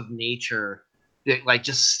force of nature, like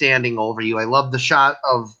just standing over you. I love the shot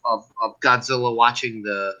of Godzilla watching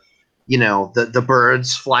the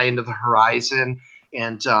birds fly into the horizon.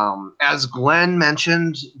 And as Glenn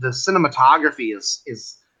mentioned, the cinematography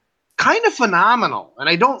is kind of phenomenal. And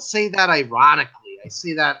I don't say that ironically. I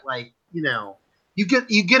say that like, you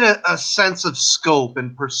get a sense of scope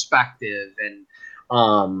and perspective,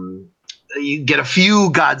 and you get a few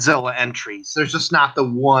Godzilla entries. There's just not the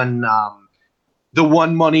one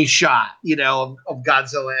money shot, of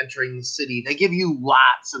Godzilla entering the city. They give you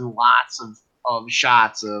lots and lots of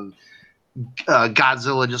shots of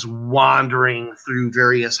Godzilla just wandering through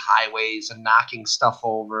various highways and knocking stuff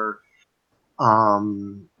over.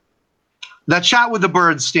 That shot with the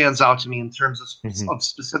birds stands out to me in terms of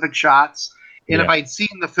specific shots. And if I'd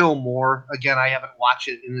seen the film more, again, I haven't watched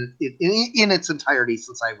it in its entirety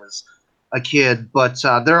since I was a kid, but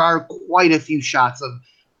there are quite a few shots of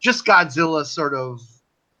just Godzilla sort of,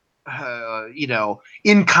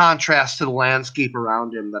 in contrast to the landscape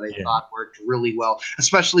around him that I thought worked really well,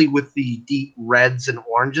 especially with the deep reds and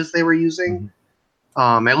oranges they were using.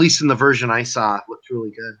 At least in the version I saw, it looked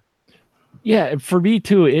really good. Yeah, for me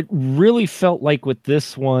too, it really felt like with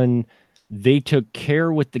this one, they took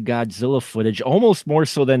care with the Godzilla footage, almost more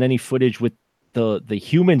so than any footage with the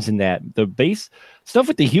humans in that. The base stuff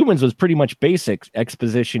with the humans was pretty much basic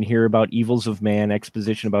exposition here about evils of man,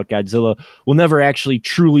 exposition about Godzilla will never actually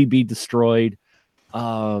truly be destroyed.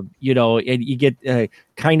 And you get a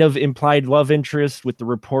kind of implied love interest with the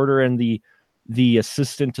reporter and the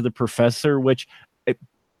assistant to the professor, which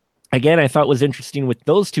again, I thought was interesting with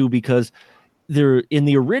those two because in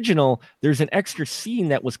the original, there's an extra scene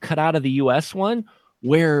that was cut out of the US one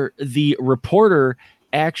where the reporter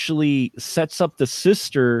actually sets up the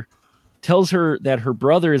sister, tells her that her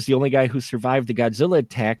brother is the only guy who survived the Godzilla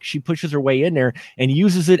attack. She pushes her way in there and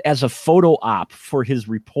uses it as a photo op for his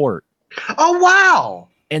report. Oh, wow.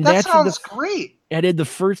 And that sounds great. And in the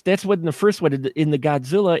first one, in the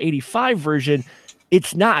Godzilla 85 version,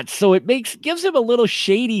 it's not. So it gives him a little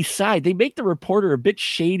shady side. They make the reporter a bit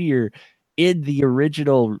shadier in the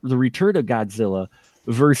original, the Return of Godzilla,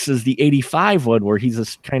 versus the 85 one, where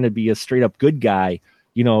he's kind of be a straight up good guy,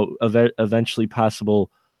 eventually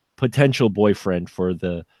potential boyfriend for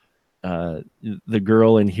the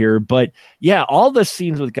girl in here. But yeah, all the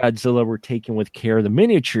scenes with Godzilla were taken with care. The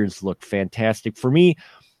miniatures look fantastic. For me,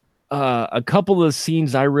 a couple of the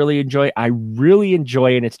scenes I really enjoy,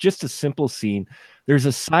 and it's just a simple scene. There's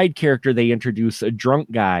a side character they introduce, a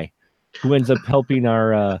drunk guy who ends up helping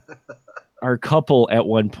our couple at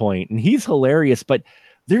one point, and he's hilarious. But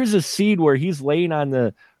there's a scene where he's laying on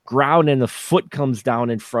the ground and the foot comes down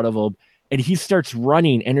in front of him and he starts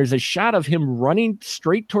running, and there's a shot of him running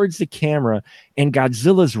straight towards the camera and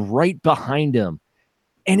Godzilla's right behind him.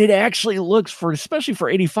 And it actually looks, especially for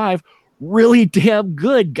 85, really damn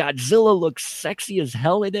good. Godzilla looks sexy as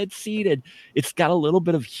hell in that scene, and it's got a little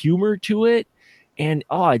bit of humor to it. And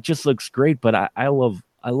it just looks great. But I love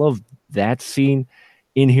that scene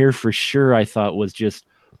in here for sure. I thought was just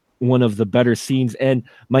one of the better scenes. And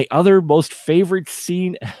my other most favorite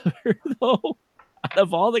scene ever, though, out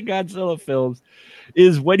of all the Godzilla films,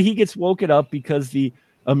 is when he gets woken up because the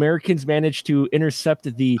Americans managed to intercept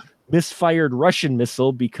the misfired Russian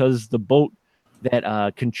missile because the boat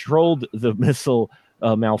that controlled the missile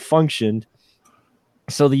malfunctioned.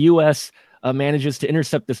 So the U.S. Manages to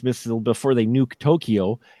intercept this missile before they nuke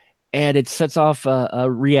Tokyo, and it sets off a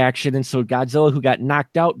reaction. And so Godzilla, who got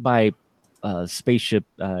knocked out by Spaceship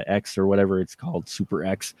X or whatever it's called, Super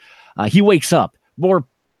X, he wakes up more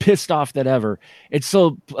pissed off than ever. And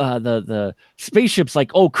so the spaceship's like,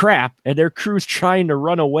 oh crap, and their crew's trying to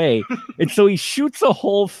run away. And so he shoots a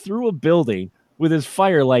hole through a building with his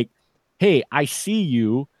fire, like, hey, I see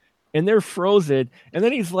you. And they're frozen. And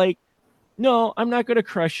then he's like, no, I'm not going to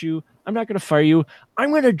crush you. I'm not going to fire you. I'm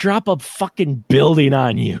going to drop a fucking building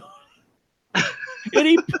on you. And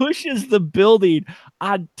he pushes the building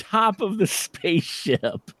on top of the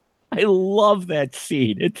spaceship. I love that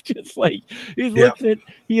scene. It's just like he looks at,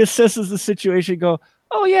 he assesses the situation, go,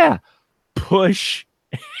 oh yeah, push,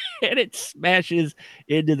 and it smashes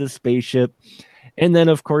into the spaceship. And then,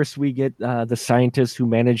 of course, we get the scientists who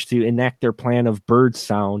manage to enact their plan of bird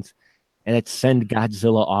sounds, and it send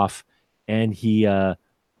Godzilla off, and he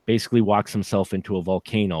basically walks himself into a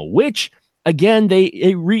volcano, which, again,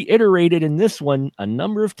 they reiterated in this one a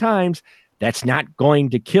number of times, that's not going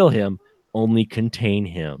to kill him, only contain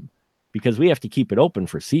him. Because we have to keep it open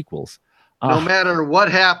for sequels. No matter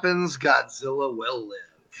what happens, Godzilla will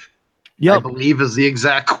live. Yep. I believe is the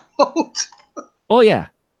exact quote. Oh yeah,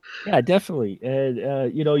 yeah, definitely.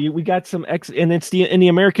 And we got some and it's in the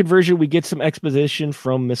American version we get some exposition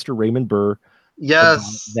from Mr. Raymond Burr.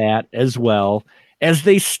 Yes, that as well as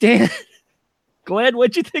they stand. Glenn,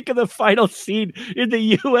 what'd you think of the final scene in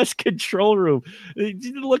the U.S. control room? It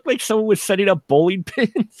didn't look like someone was setting up bowling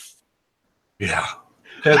pins. Yeah.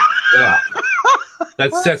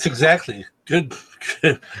 That's exactly good.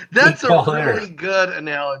 That's good a really good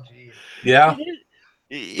analogy. Yeah,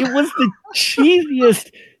 it was the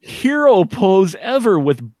cheesiest hero pose ever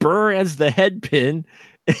with Burr as the head pin,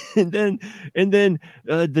 and then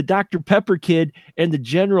the Dr. Pepper kid and the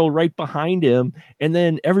general right behind him, and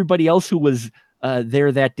then everybody else who was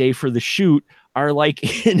there that day for the shoot are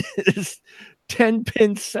like in this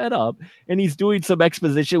 10-pin setup, and he's doing some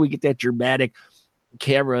exposition. We get that dramatic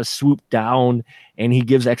camera swoop down, and he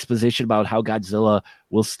gives exposition about how Godzilla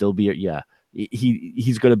will still be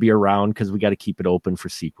he's going to be around because we got to keep it open for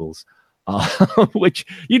sequels, which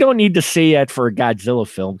you don't need to say that for a Godzilla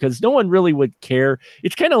film because no one really would care.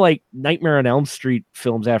 It's kind of like Nightmare on Elm Street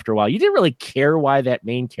films. After a while, you didn't really care why that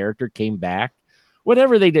main character came back.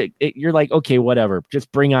 Whatever they did, you're like, okay, whatever,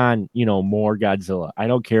 just bring on more Godzilla. I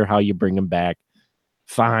don't care how you bring him back,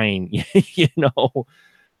 fine.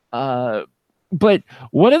 But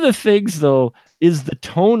one of the things, though, is the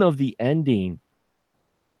tone of the ending.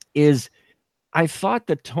 I thought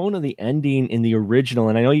the tone of the ending in the original,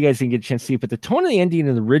 and I know you guys didn't get a chance to see it, but the tone of the ending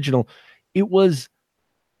in the original, it was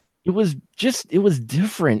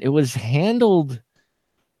different. It was handled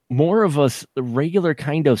more of a regular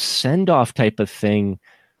kind of send-off type of thing,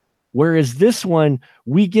 whereas this one,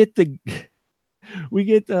 we get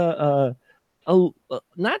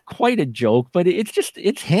not quite a joke, but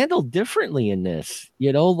it's handled differently in this,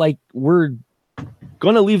 like we're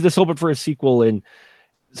going to leave this open for a sequel, and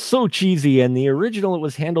so cheesy. And the original, it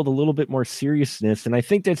was handled a little bit more seriousness. And I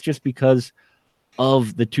think that's just because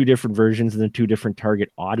of the two different versions and the two different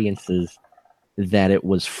target audiences that it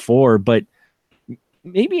was for. But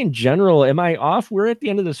maybe in general, am I off? We're at the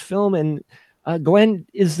end of this film, and Glenn,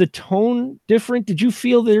 is the tone different? Did you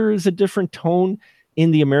feel there is a different tone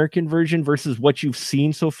in the American version versus what you've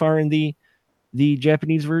seen so far in the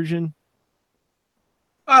Japanese version?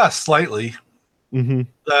 Slightly. Mm-hmm.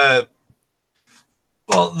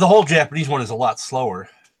 Well, the whole Japanese one is a lot slower.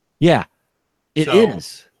 Yeah, it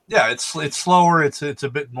is. Yeah, it's slower. It's a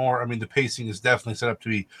bit more. I mean, the pacing is definitely set up to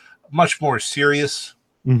be much more serious.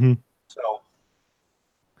 Mm-hmm. So,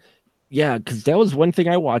 yeah, because that was one thing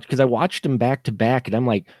I watched, because I watched them back to back, and I'm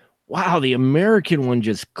like, wow, the American one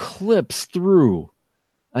just clips through.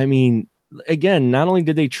 I mean, again, not only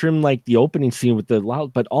did they trim like the opening scene with the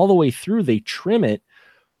loud, but all the way through they trim it.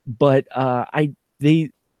 But they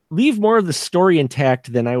leave more of the story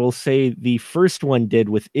intact than I will say the first one did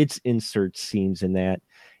with its insert scenes in that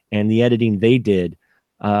and the editing they did.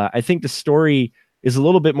 I think the story is a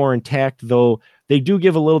little bit more intact, though they do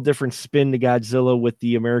give a little different spin to Godzilla with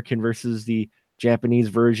the American versus the Japanese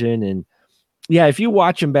version. And yeah, if you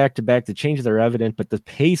watch them back to back, the changes are evident, but the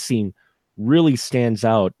pacing really stands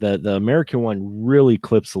out. The American one really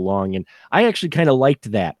clips along, and I actually kind of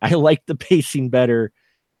liked that. I liked the pacing better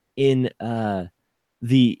in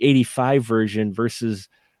the 85 version versus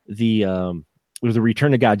the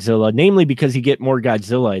Return of Godzilla, namely because you get more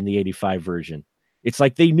Godzilla in the 85 version. It's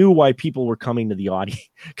like they knew why people were coming to the audience,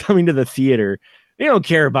 coming to the theater. They don't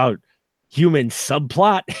care about human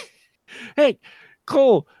subplot. Hey,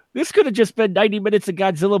 Cole, this could have just been 90 minutes of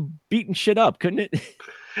Godzilla beating shit up, couldn't it?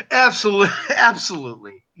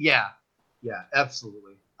 Absolutely. Yeah,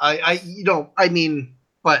 absolutely. But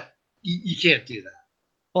you can't do that.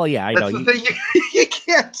 Well, yeah, I know. That's the thing. You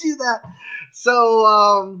can't do that.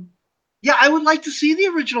 So, yeah, I would like to see the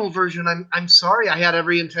original version. I'm sorry. I had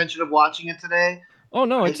every intention of watching it today. Oh,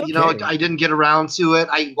 no, it's okay. I didn't get around to it.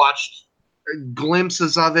 I watched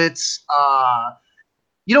glimpses of it.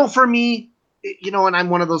 For me, and I'm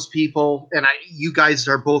one of those people, and you guys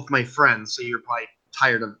are both my friends, so you're probably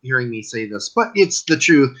tired of hearing me say this, but it's the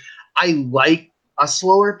truth. I like a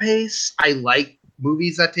slower pace. I like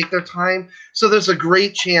movies that take their time. So there's a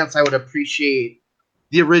great chance I would appreciate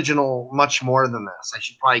the original much more than this. I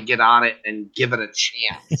should probably get on it and give it a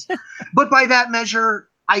chance. But by that measure,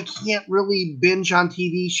 I can't really binge on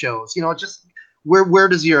TV shows. Just where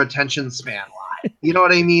does your attention span lie? You know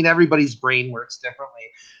what I mean? Everybody's brain works differently.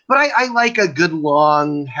 But I like a good,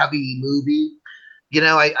 long, heavy movie.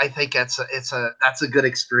 I think that's a good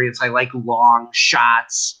experience. I like long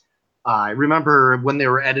shots. I remember when they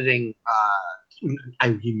were editing.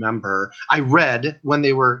 I read when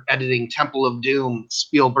they were editing Temple of Doom,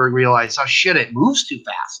 Spielberg realized, oh shit, it moves too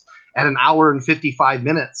fast at an hour and 55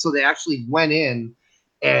 minutes. So they actually went in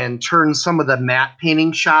and turned some of the matte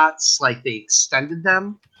painting shots, like they extended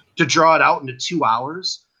them to draw it out into 2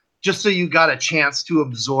 hours, just so you got a chance to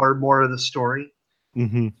absorb more of the story.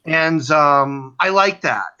 Mm-hmm. And I like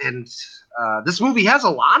that. And this movie has a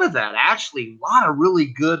lot of that, actually. A lot of really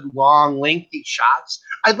good, long, lengthy shots.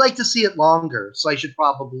 I'd like to see it longer, so I should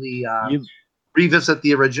probably revisit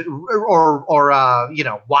the original or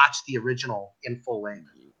watch the original in full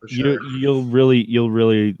length. For sure. You'll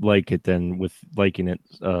really like it then, with liking it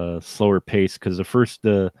slower pace, because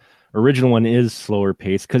the original one is slower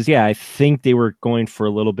pace. Because I think they were going for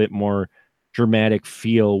a little bit more dramatic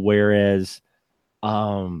feel, whereas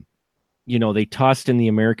they tossed in the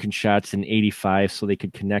American shots in 85 so they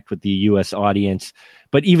could connect with the US audience.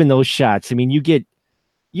 But even those shots, I mean, you get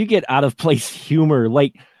out of place humor.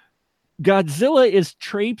 Like, Godzilla is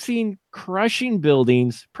traipsing, crushing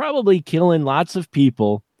buildings, probably killing lots of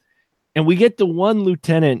people. And we get the one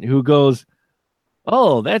lieutenant who goes,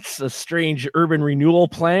 oh, that's a strange urban renewal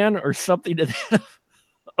plan, or something to that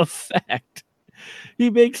effect. He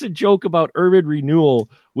makes a joke about urban renewal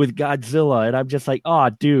with Godzilla, and I'm just like, oh,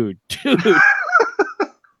 dude.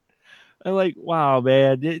 I'm like, wow,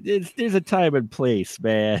 man, there's a time and place,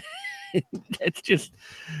 man. That's just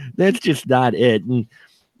not it. And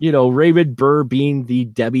Raymond Burr being the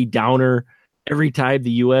Debbie Downer, every time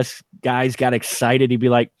the U.S. guys got excited, he'd be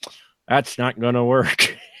like, that's not gonna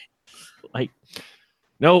work. Like,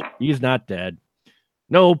 nope, he's not dead.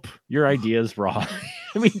 Nope, your idea is wrong.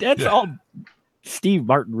 I mean, that's all Steve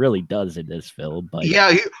Martin really does in this film. But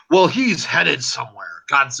he's headed somewhere.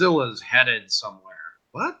 Godzilla's headed somewhere.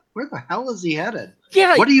 What? Where the hell is he headed?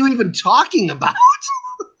 Yeah. What are you even talking about?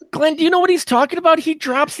 Glenn, do you know what he's talking about? He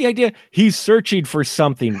drops the idea. He's searching for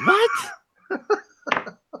something. What?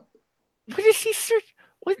 What is he searching?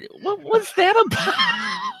 What was that about?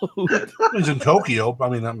 He's in Tokyo. I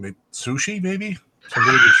mean, sushi, maybe?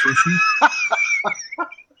 Somebody with sushi?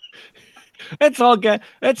 That's all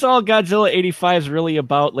Godzilla 85 is really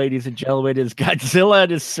about, ladies and gentlemen, is Godzilla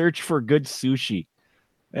and his search for good sushi.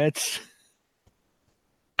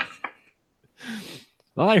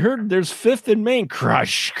 Well, I heard there's Fifth and Main.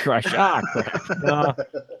 Crush. Ah, no,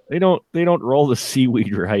 they don't roll the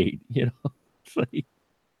seaweed right, It's like,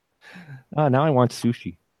 oh, now I want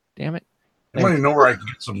sushi. Damn it. I want to know where I can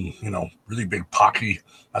get some, really big pocky.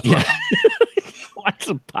 That's what I want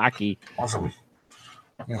some pocky. Awesome.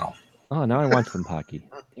 Oh, now I want some pocky.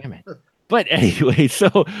 Damn it. But anyway,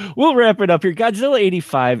 so we'll wrap it up here. Godzilla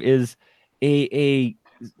 85 is a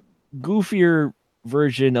goofier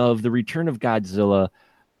version of the Return of Godzilla.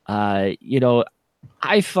 I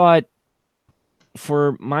thought,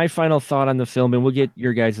 for my final thought on the film, and we'll get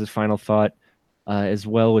your guys' final thought as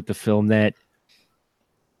well with the film, that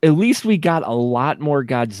at least we got a lot more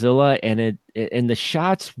Godzilla, and the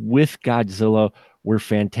shots with Godzilla were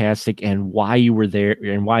fantastic, and why you were there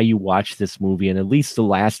and why you watched this movie, and at least the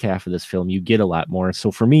last half of this film, you get a lot more.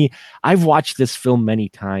 So for me, I've watched this film many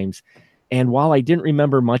times, and while I didn't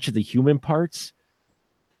remember much of the human parts,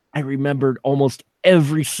 I remembered almost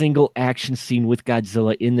every single action scene with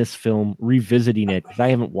Godzilla in this film, revisiting it, because I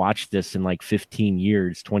haven't watched this in like 15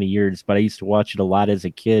 years, 20 years, but I used to watch it a lot as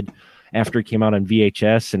a kid after it came out on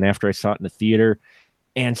VHS and after I saw it in the theater.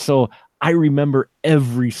 And so I remember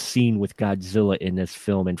every scene with Godzilla in this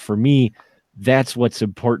film. And for me, that's what's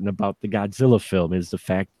important about the Godzilla film, is the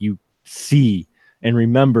fact you see and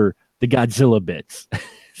remember the Godzilla bits.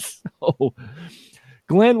 So,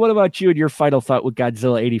 Glenn, what about you and your final thought with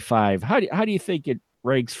Godzilla 85? How do you think it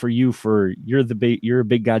ranks for you? You're a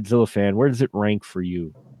big Godzilla fan. Where does it rank for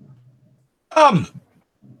you?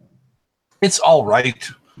 It's all right.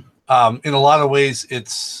 In a lot of ways,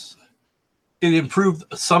 it improved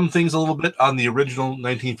some things a little bit on the original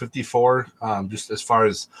 1954, just as far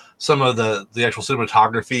as some of the actual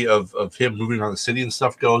cinematography of him moving around the city and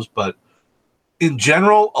stuff goes. But in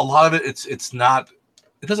general, a lot of it,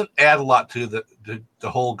 it doesn't add a lot to the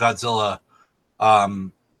whole Godzilla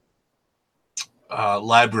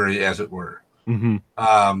library, as it were. Mm-hmm.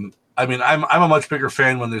 I mean, I'm a much bigger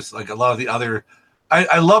fan when there's like a lot of the other.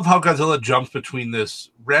 I love how Godzilla jumps between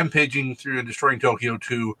this rampaging through and destroying Tokyo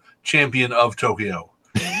to champion of Tokyo.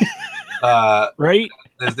 Right?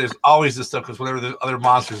 There's always this stuff, because whenever there's other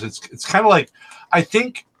monsters, it's kind of like, I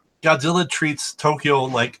think Godzilla treats Tokyo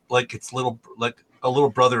like it's a little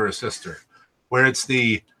brother or sister, where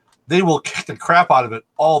they will kick the crap out of it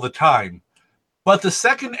all the time. But the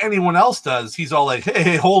second anyone else does, he's all like,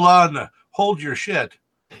 hey, hold on, hold your shit.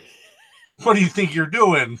 What do you think you're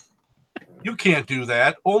doing? You can't do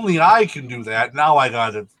that. Only I can do that. Now I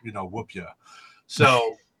gotta, whoop you.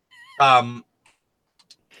 So, and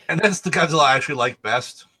that's the Godzilla I actually like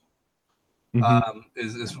best. Mm-hmm.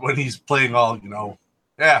 Is when he's playing all,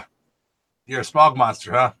 yeah, you're a smog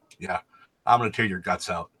monster, huh? Yeah, I'm gonna tear your guts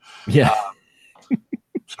out. Yeah.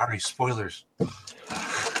 Sorry, spoilers.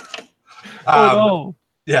 No.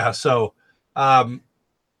 Yeah. So,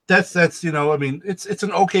 that's I mean, it's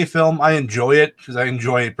an okay film. I enjoy it because I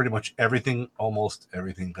enjoy pretty much almost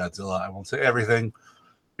everything Godzilla. I won't say everything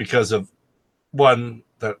because of one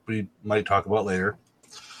that we might talk about later.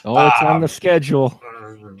 Oh, it's on the schedule.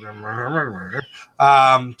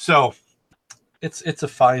 So it's a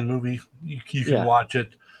fine movie. You can watch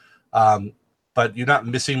it, but you're not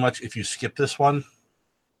missing much if you skip this one.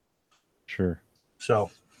 Sure.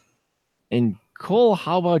 So, and Cole,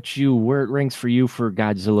 how about you? Where it ranks for you for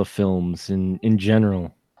Godzilla films in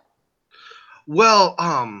general? Well,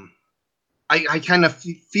 I kind of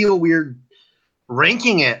feel weird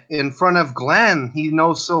ranking it in front of Glenn. He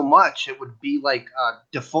knows so much. It would be like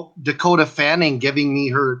Dakota Fanning giving me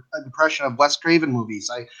her impression of Wes Craven movies.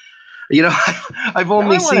 I've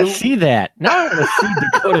only seen. I want to see that. Now I want to see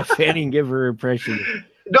Dakota Fanning give her impression.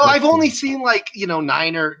 No, I've only seen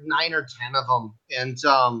 9 or 10 of them, and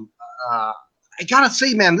I gotta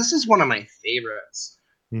say, man, this is one of my favorites.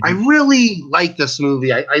 Mm-hmm. I really like this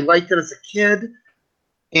movie. I liked it as a kid,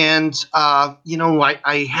 and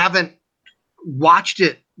I haven't watched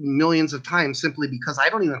it millions of times simply because I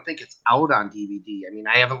don't even think it's out on DVD. I mean,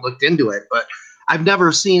 I haven't looked into it, but I've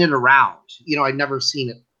never seen it around. I've never seen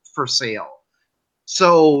it for sale.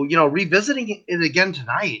 So, revisiting it again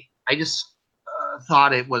tonight, I just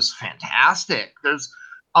thought it was fantastic. There's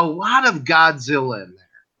a lot of Godzilla in there.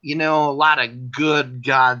 A lot of good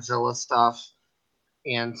Godzilla stuff.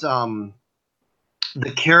 And the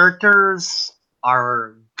characters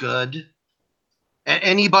are good.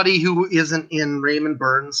 Anybody who isn't in Raymond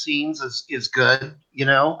Burns scenes is good.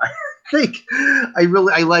 I think I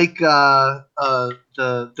like the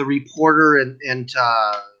reporter and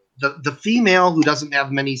the female who doesn't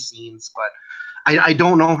have many scenes, but I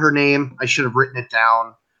don't know her name. I should have written it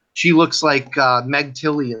down. She looks like Meg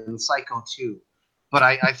Tilly in Psycho 2. But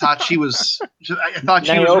I thought she was. I thought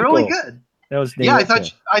she was really good. That was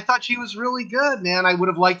Naoko. I thought she was really good, man. I would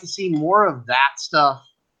have liked to see more of that stuff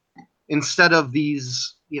instead of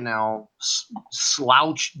these, these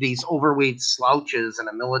overweight slouches in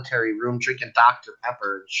a military room drinking Dr.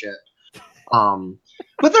 Pepper and shit.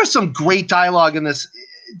 But there's some great dialogue in this.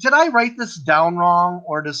 Did I write this down wrong,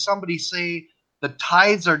 or does somebody say the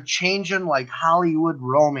tides are changing like Hollywood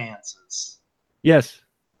romances? Yes.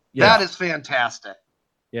 That is fantastic.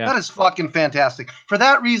 Yeah. That is fucking fantastic. For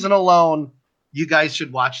that reason alone, you guys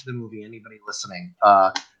should watch the movie, anybody listening.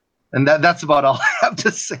 And that's about all I have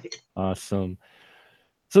to say. Awesome.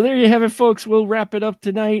 So there you have it, folks. We'll wrap it up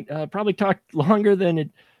tonight. Probably talked longer than it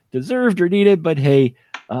deserved or needed, but hey,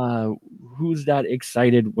 who's not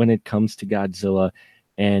excited when it comes to Godzilla?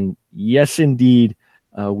 And yes, indeed,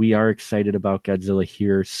 we are excited about Godzilla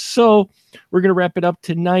here. So we're going to wrap it up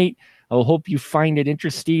tonight. I hope you find it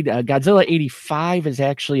interesting. Godzilla 85 is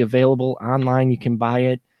actually available online. You can buy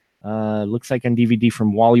it. Looks like on DVD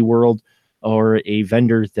from Wally World or a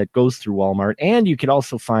vendor that goes through Walmart. And you can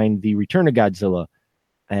also find the Return of Godzilla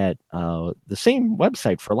at the same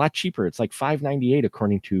website for a lot cheaper. It's like $5.98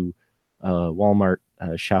 according to Walmart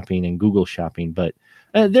shopping and Google shopping. But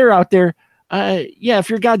they're out there. yeah, if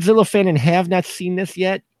you're a Godzilla fan and have not seen this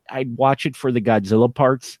yet, I'd watch it for the Godzilla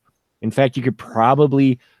parts. In fact, you could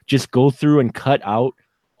probably just go through and cut out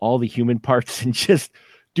all the human parts and just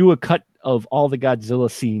do a cut of all the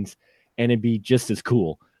Godzilla scenes, and it'd be just as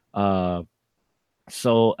cool.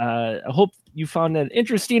 So I hope you found that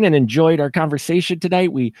interesting and enjoyed our conversation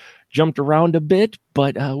tonight. We jumped around a bit,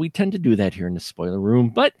 but we tend to do that here in the spoiler room.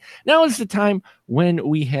 But now is the time when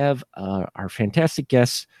we have our fantastic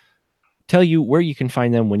guests tell you where you can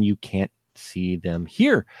find them when you can't see them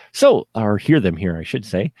here. So, or hear them here, I should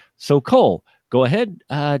say. So, Cole, go ahead.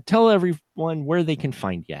 Tell everyone where they can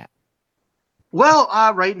find you at. Well,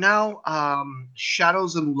 right now,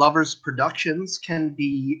 Shadows and Lovers Productions can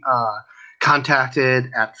be contacted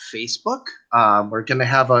at Facebook. We're going to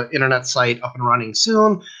have an internet site up and running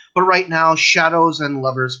soon. But right now, Shadows and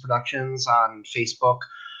Lovers Productions on Facebook.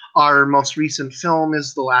 Our most recent film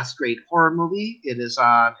is The Last Great Horror Movie. It is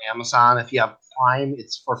on Amazon. If you have Prime,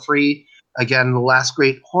 it's for free. Again, The Last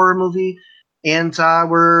Great Horror Movie. And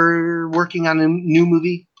we're working on a new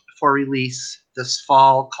movie for release this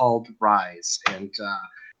fall called Rise. And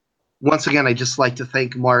once again, I'd just like to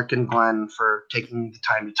thank Mark and Glenn for taking the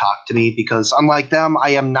time to talk to me, because unlike them, I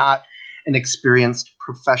am not an experienced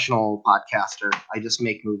professional podcaster. I just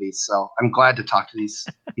make movies. So I'm glad to talk to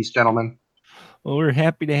these gentlemen. Well, we're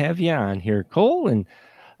happy to have you on here, Cole, and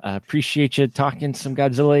appreciate you talking some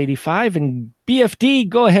Godzilla 85. And BFD,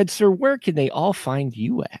 go ahead, sir. Where can they all find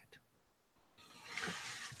you at?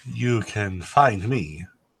 You can find me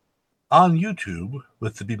on YouTube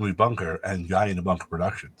with the B-Movie Bunker and Guy in a Bunker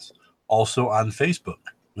Productions. Also on Facebook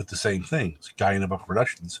with the same things, Guy in a Bunker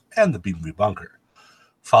Productions and the B-Movie Bunker.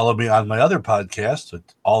 Follow me on my other podcast,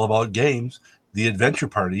 it's all about games, The Adventure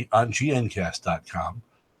Party on gncast.com.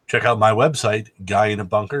 Check out my website,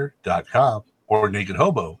 guyinabunker.com or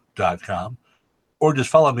nakedhobo.com, or just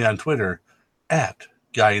follow me on Twitter at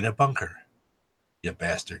guyinabunker. You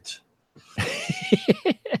bastards.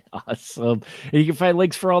 Awesome. And you can find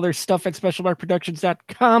links for all their stuff at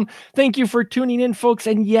specialmarkproductions.com. Thank you for tuning in, folks.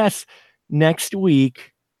 And yes, next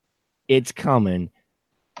week, it's coming.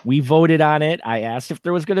 We voted on it. I asked if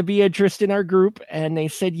there was going to be interest in our group, and they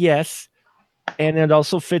said yes. And it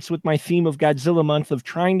also fits with my theme of Godzilla month of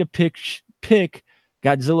trying to pick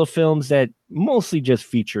Godzilla films that mostly just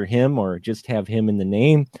feature him or just have him in the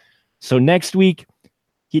name. So next week,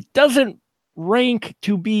 it doesn't rank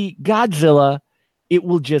to be Godzilla. It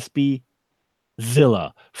will just be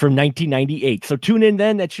Zilla from 1998. So tune in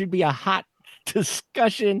then. That should be a hot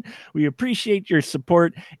discussion. We appreciate your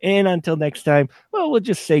support. And until next time, well, we'll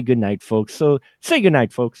just say goodnight, folks. So say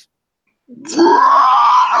goodnight, folks.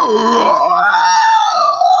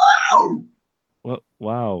 Well,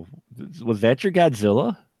 wow. Was that your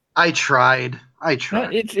Godzilla? I tried. No,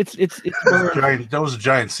 it's That was a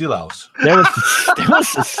giant sea louse. That was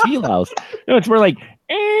the sea louse. No, it's more like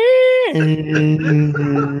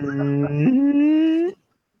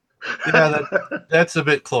Yeah, that's a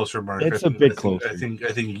bit closer, Mark. It's a bit closer. I think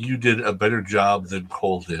you did a better job than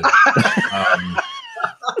Cole did.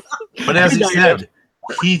 But as he said,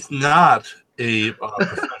 he's not a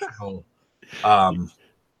professional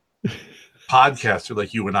podcaster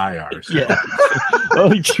like you and I are. So. Yeah,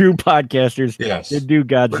 only true podcasters. Yes, they do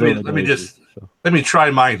Godzilla. Let me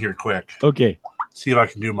try mine here quick. Okay, see if I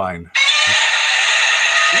can do mine.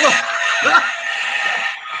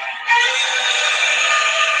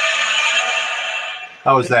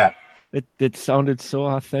 How was that? It sounded so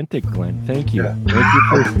authentic, Glenn. Thank you. Yeah. Thank you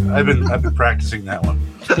for. I've been practicing that one.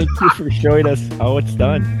 Thank you for showing us how it's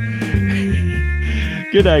done.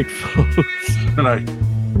 Good night, folks. Good night.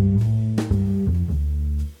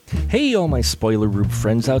 Hey, all my Spoiler Room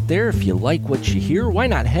friends out there, if you like what you hear, why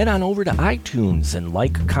not head on over to iTunes and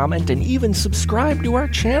like, comment, and even subscribe to our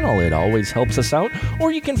channel. It always helps us out.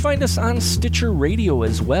 Or you can find us on Stitcher Radio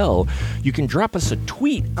as well. You can drop us a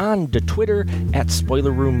tweet on the Twitter at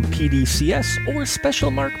Spoiler Room PDCS or Special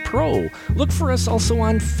Mark Pro. Look for us also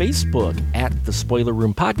on Facebook at the Spoiler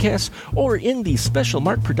Room Podcast or in the Special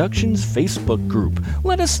Mark Productions Facebook group.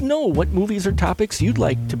 Let us know what movies or topics you'd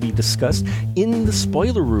like to be discussed in the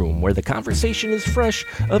Spoiler Room, where the conversation is fresh,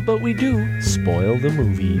 but we do spoil the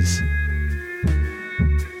movies.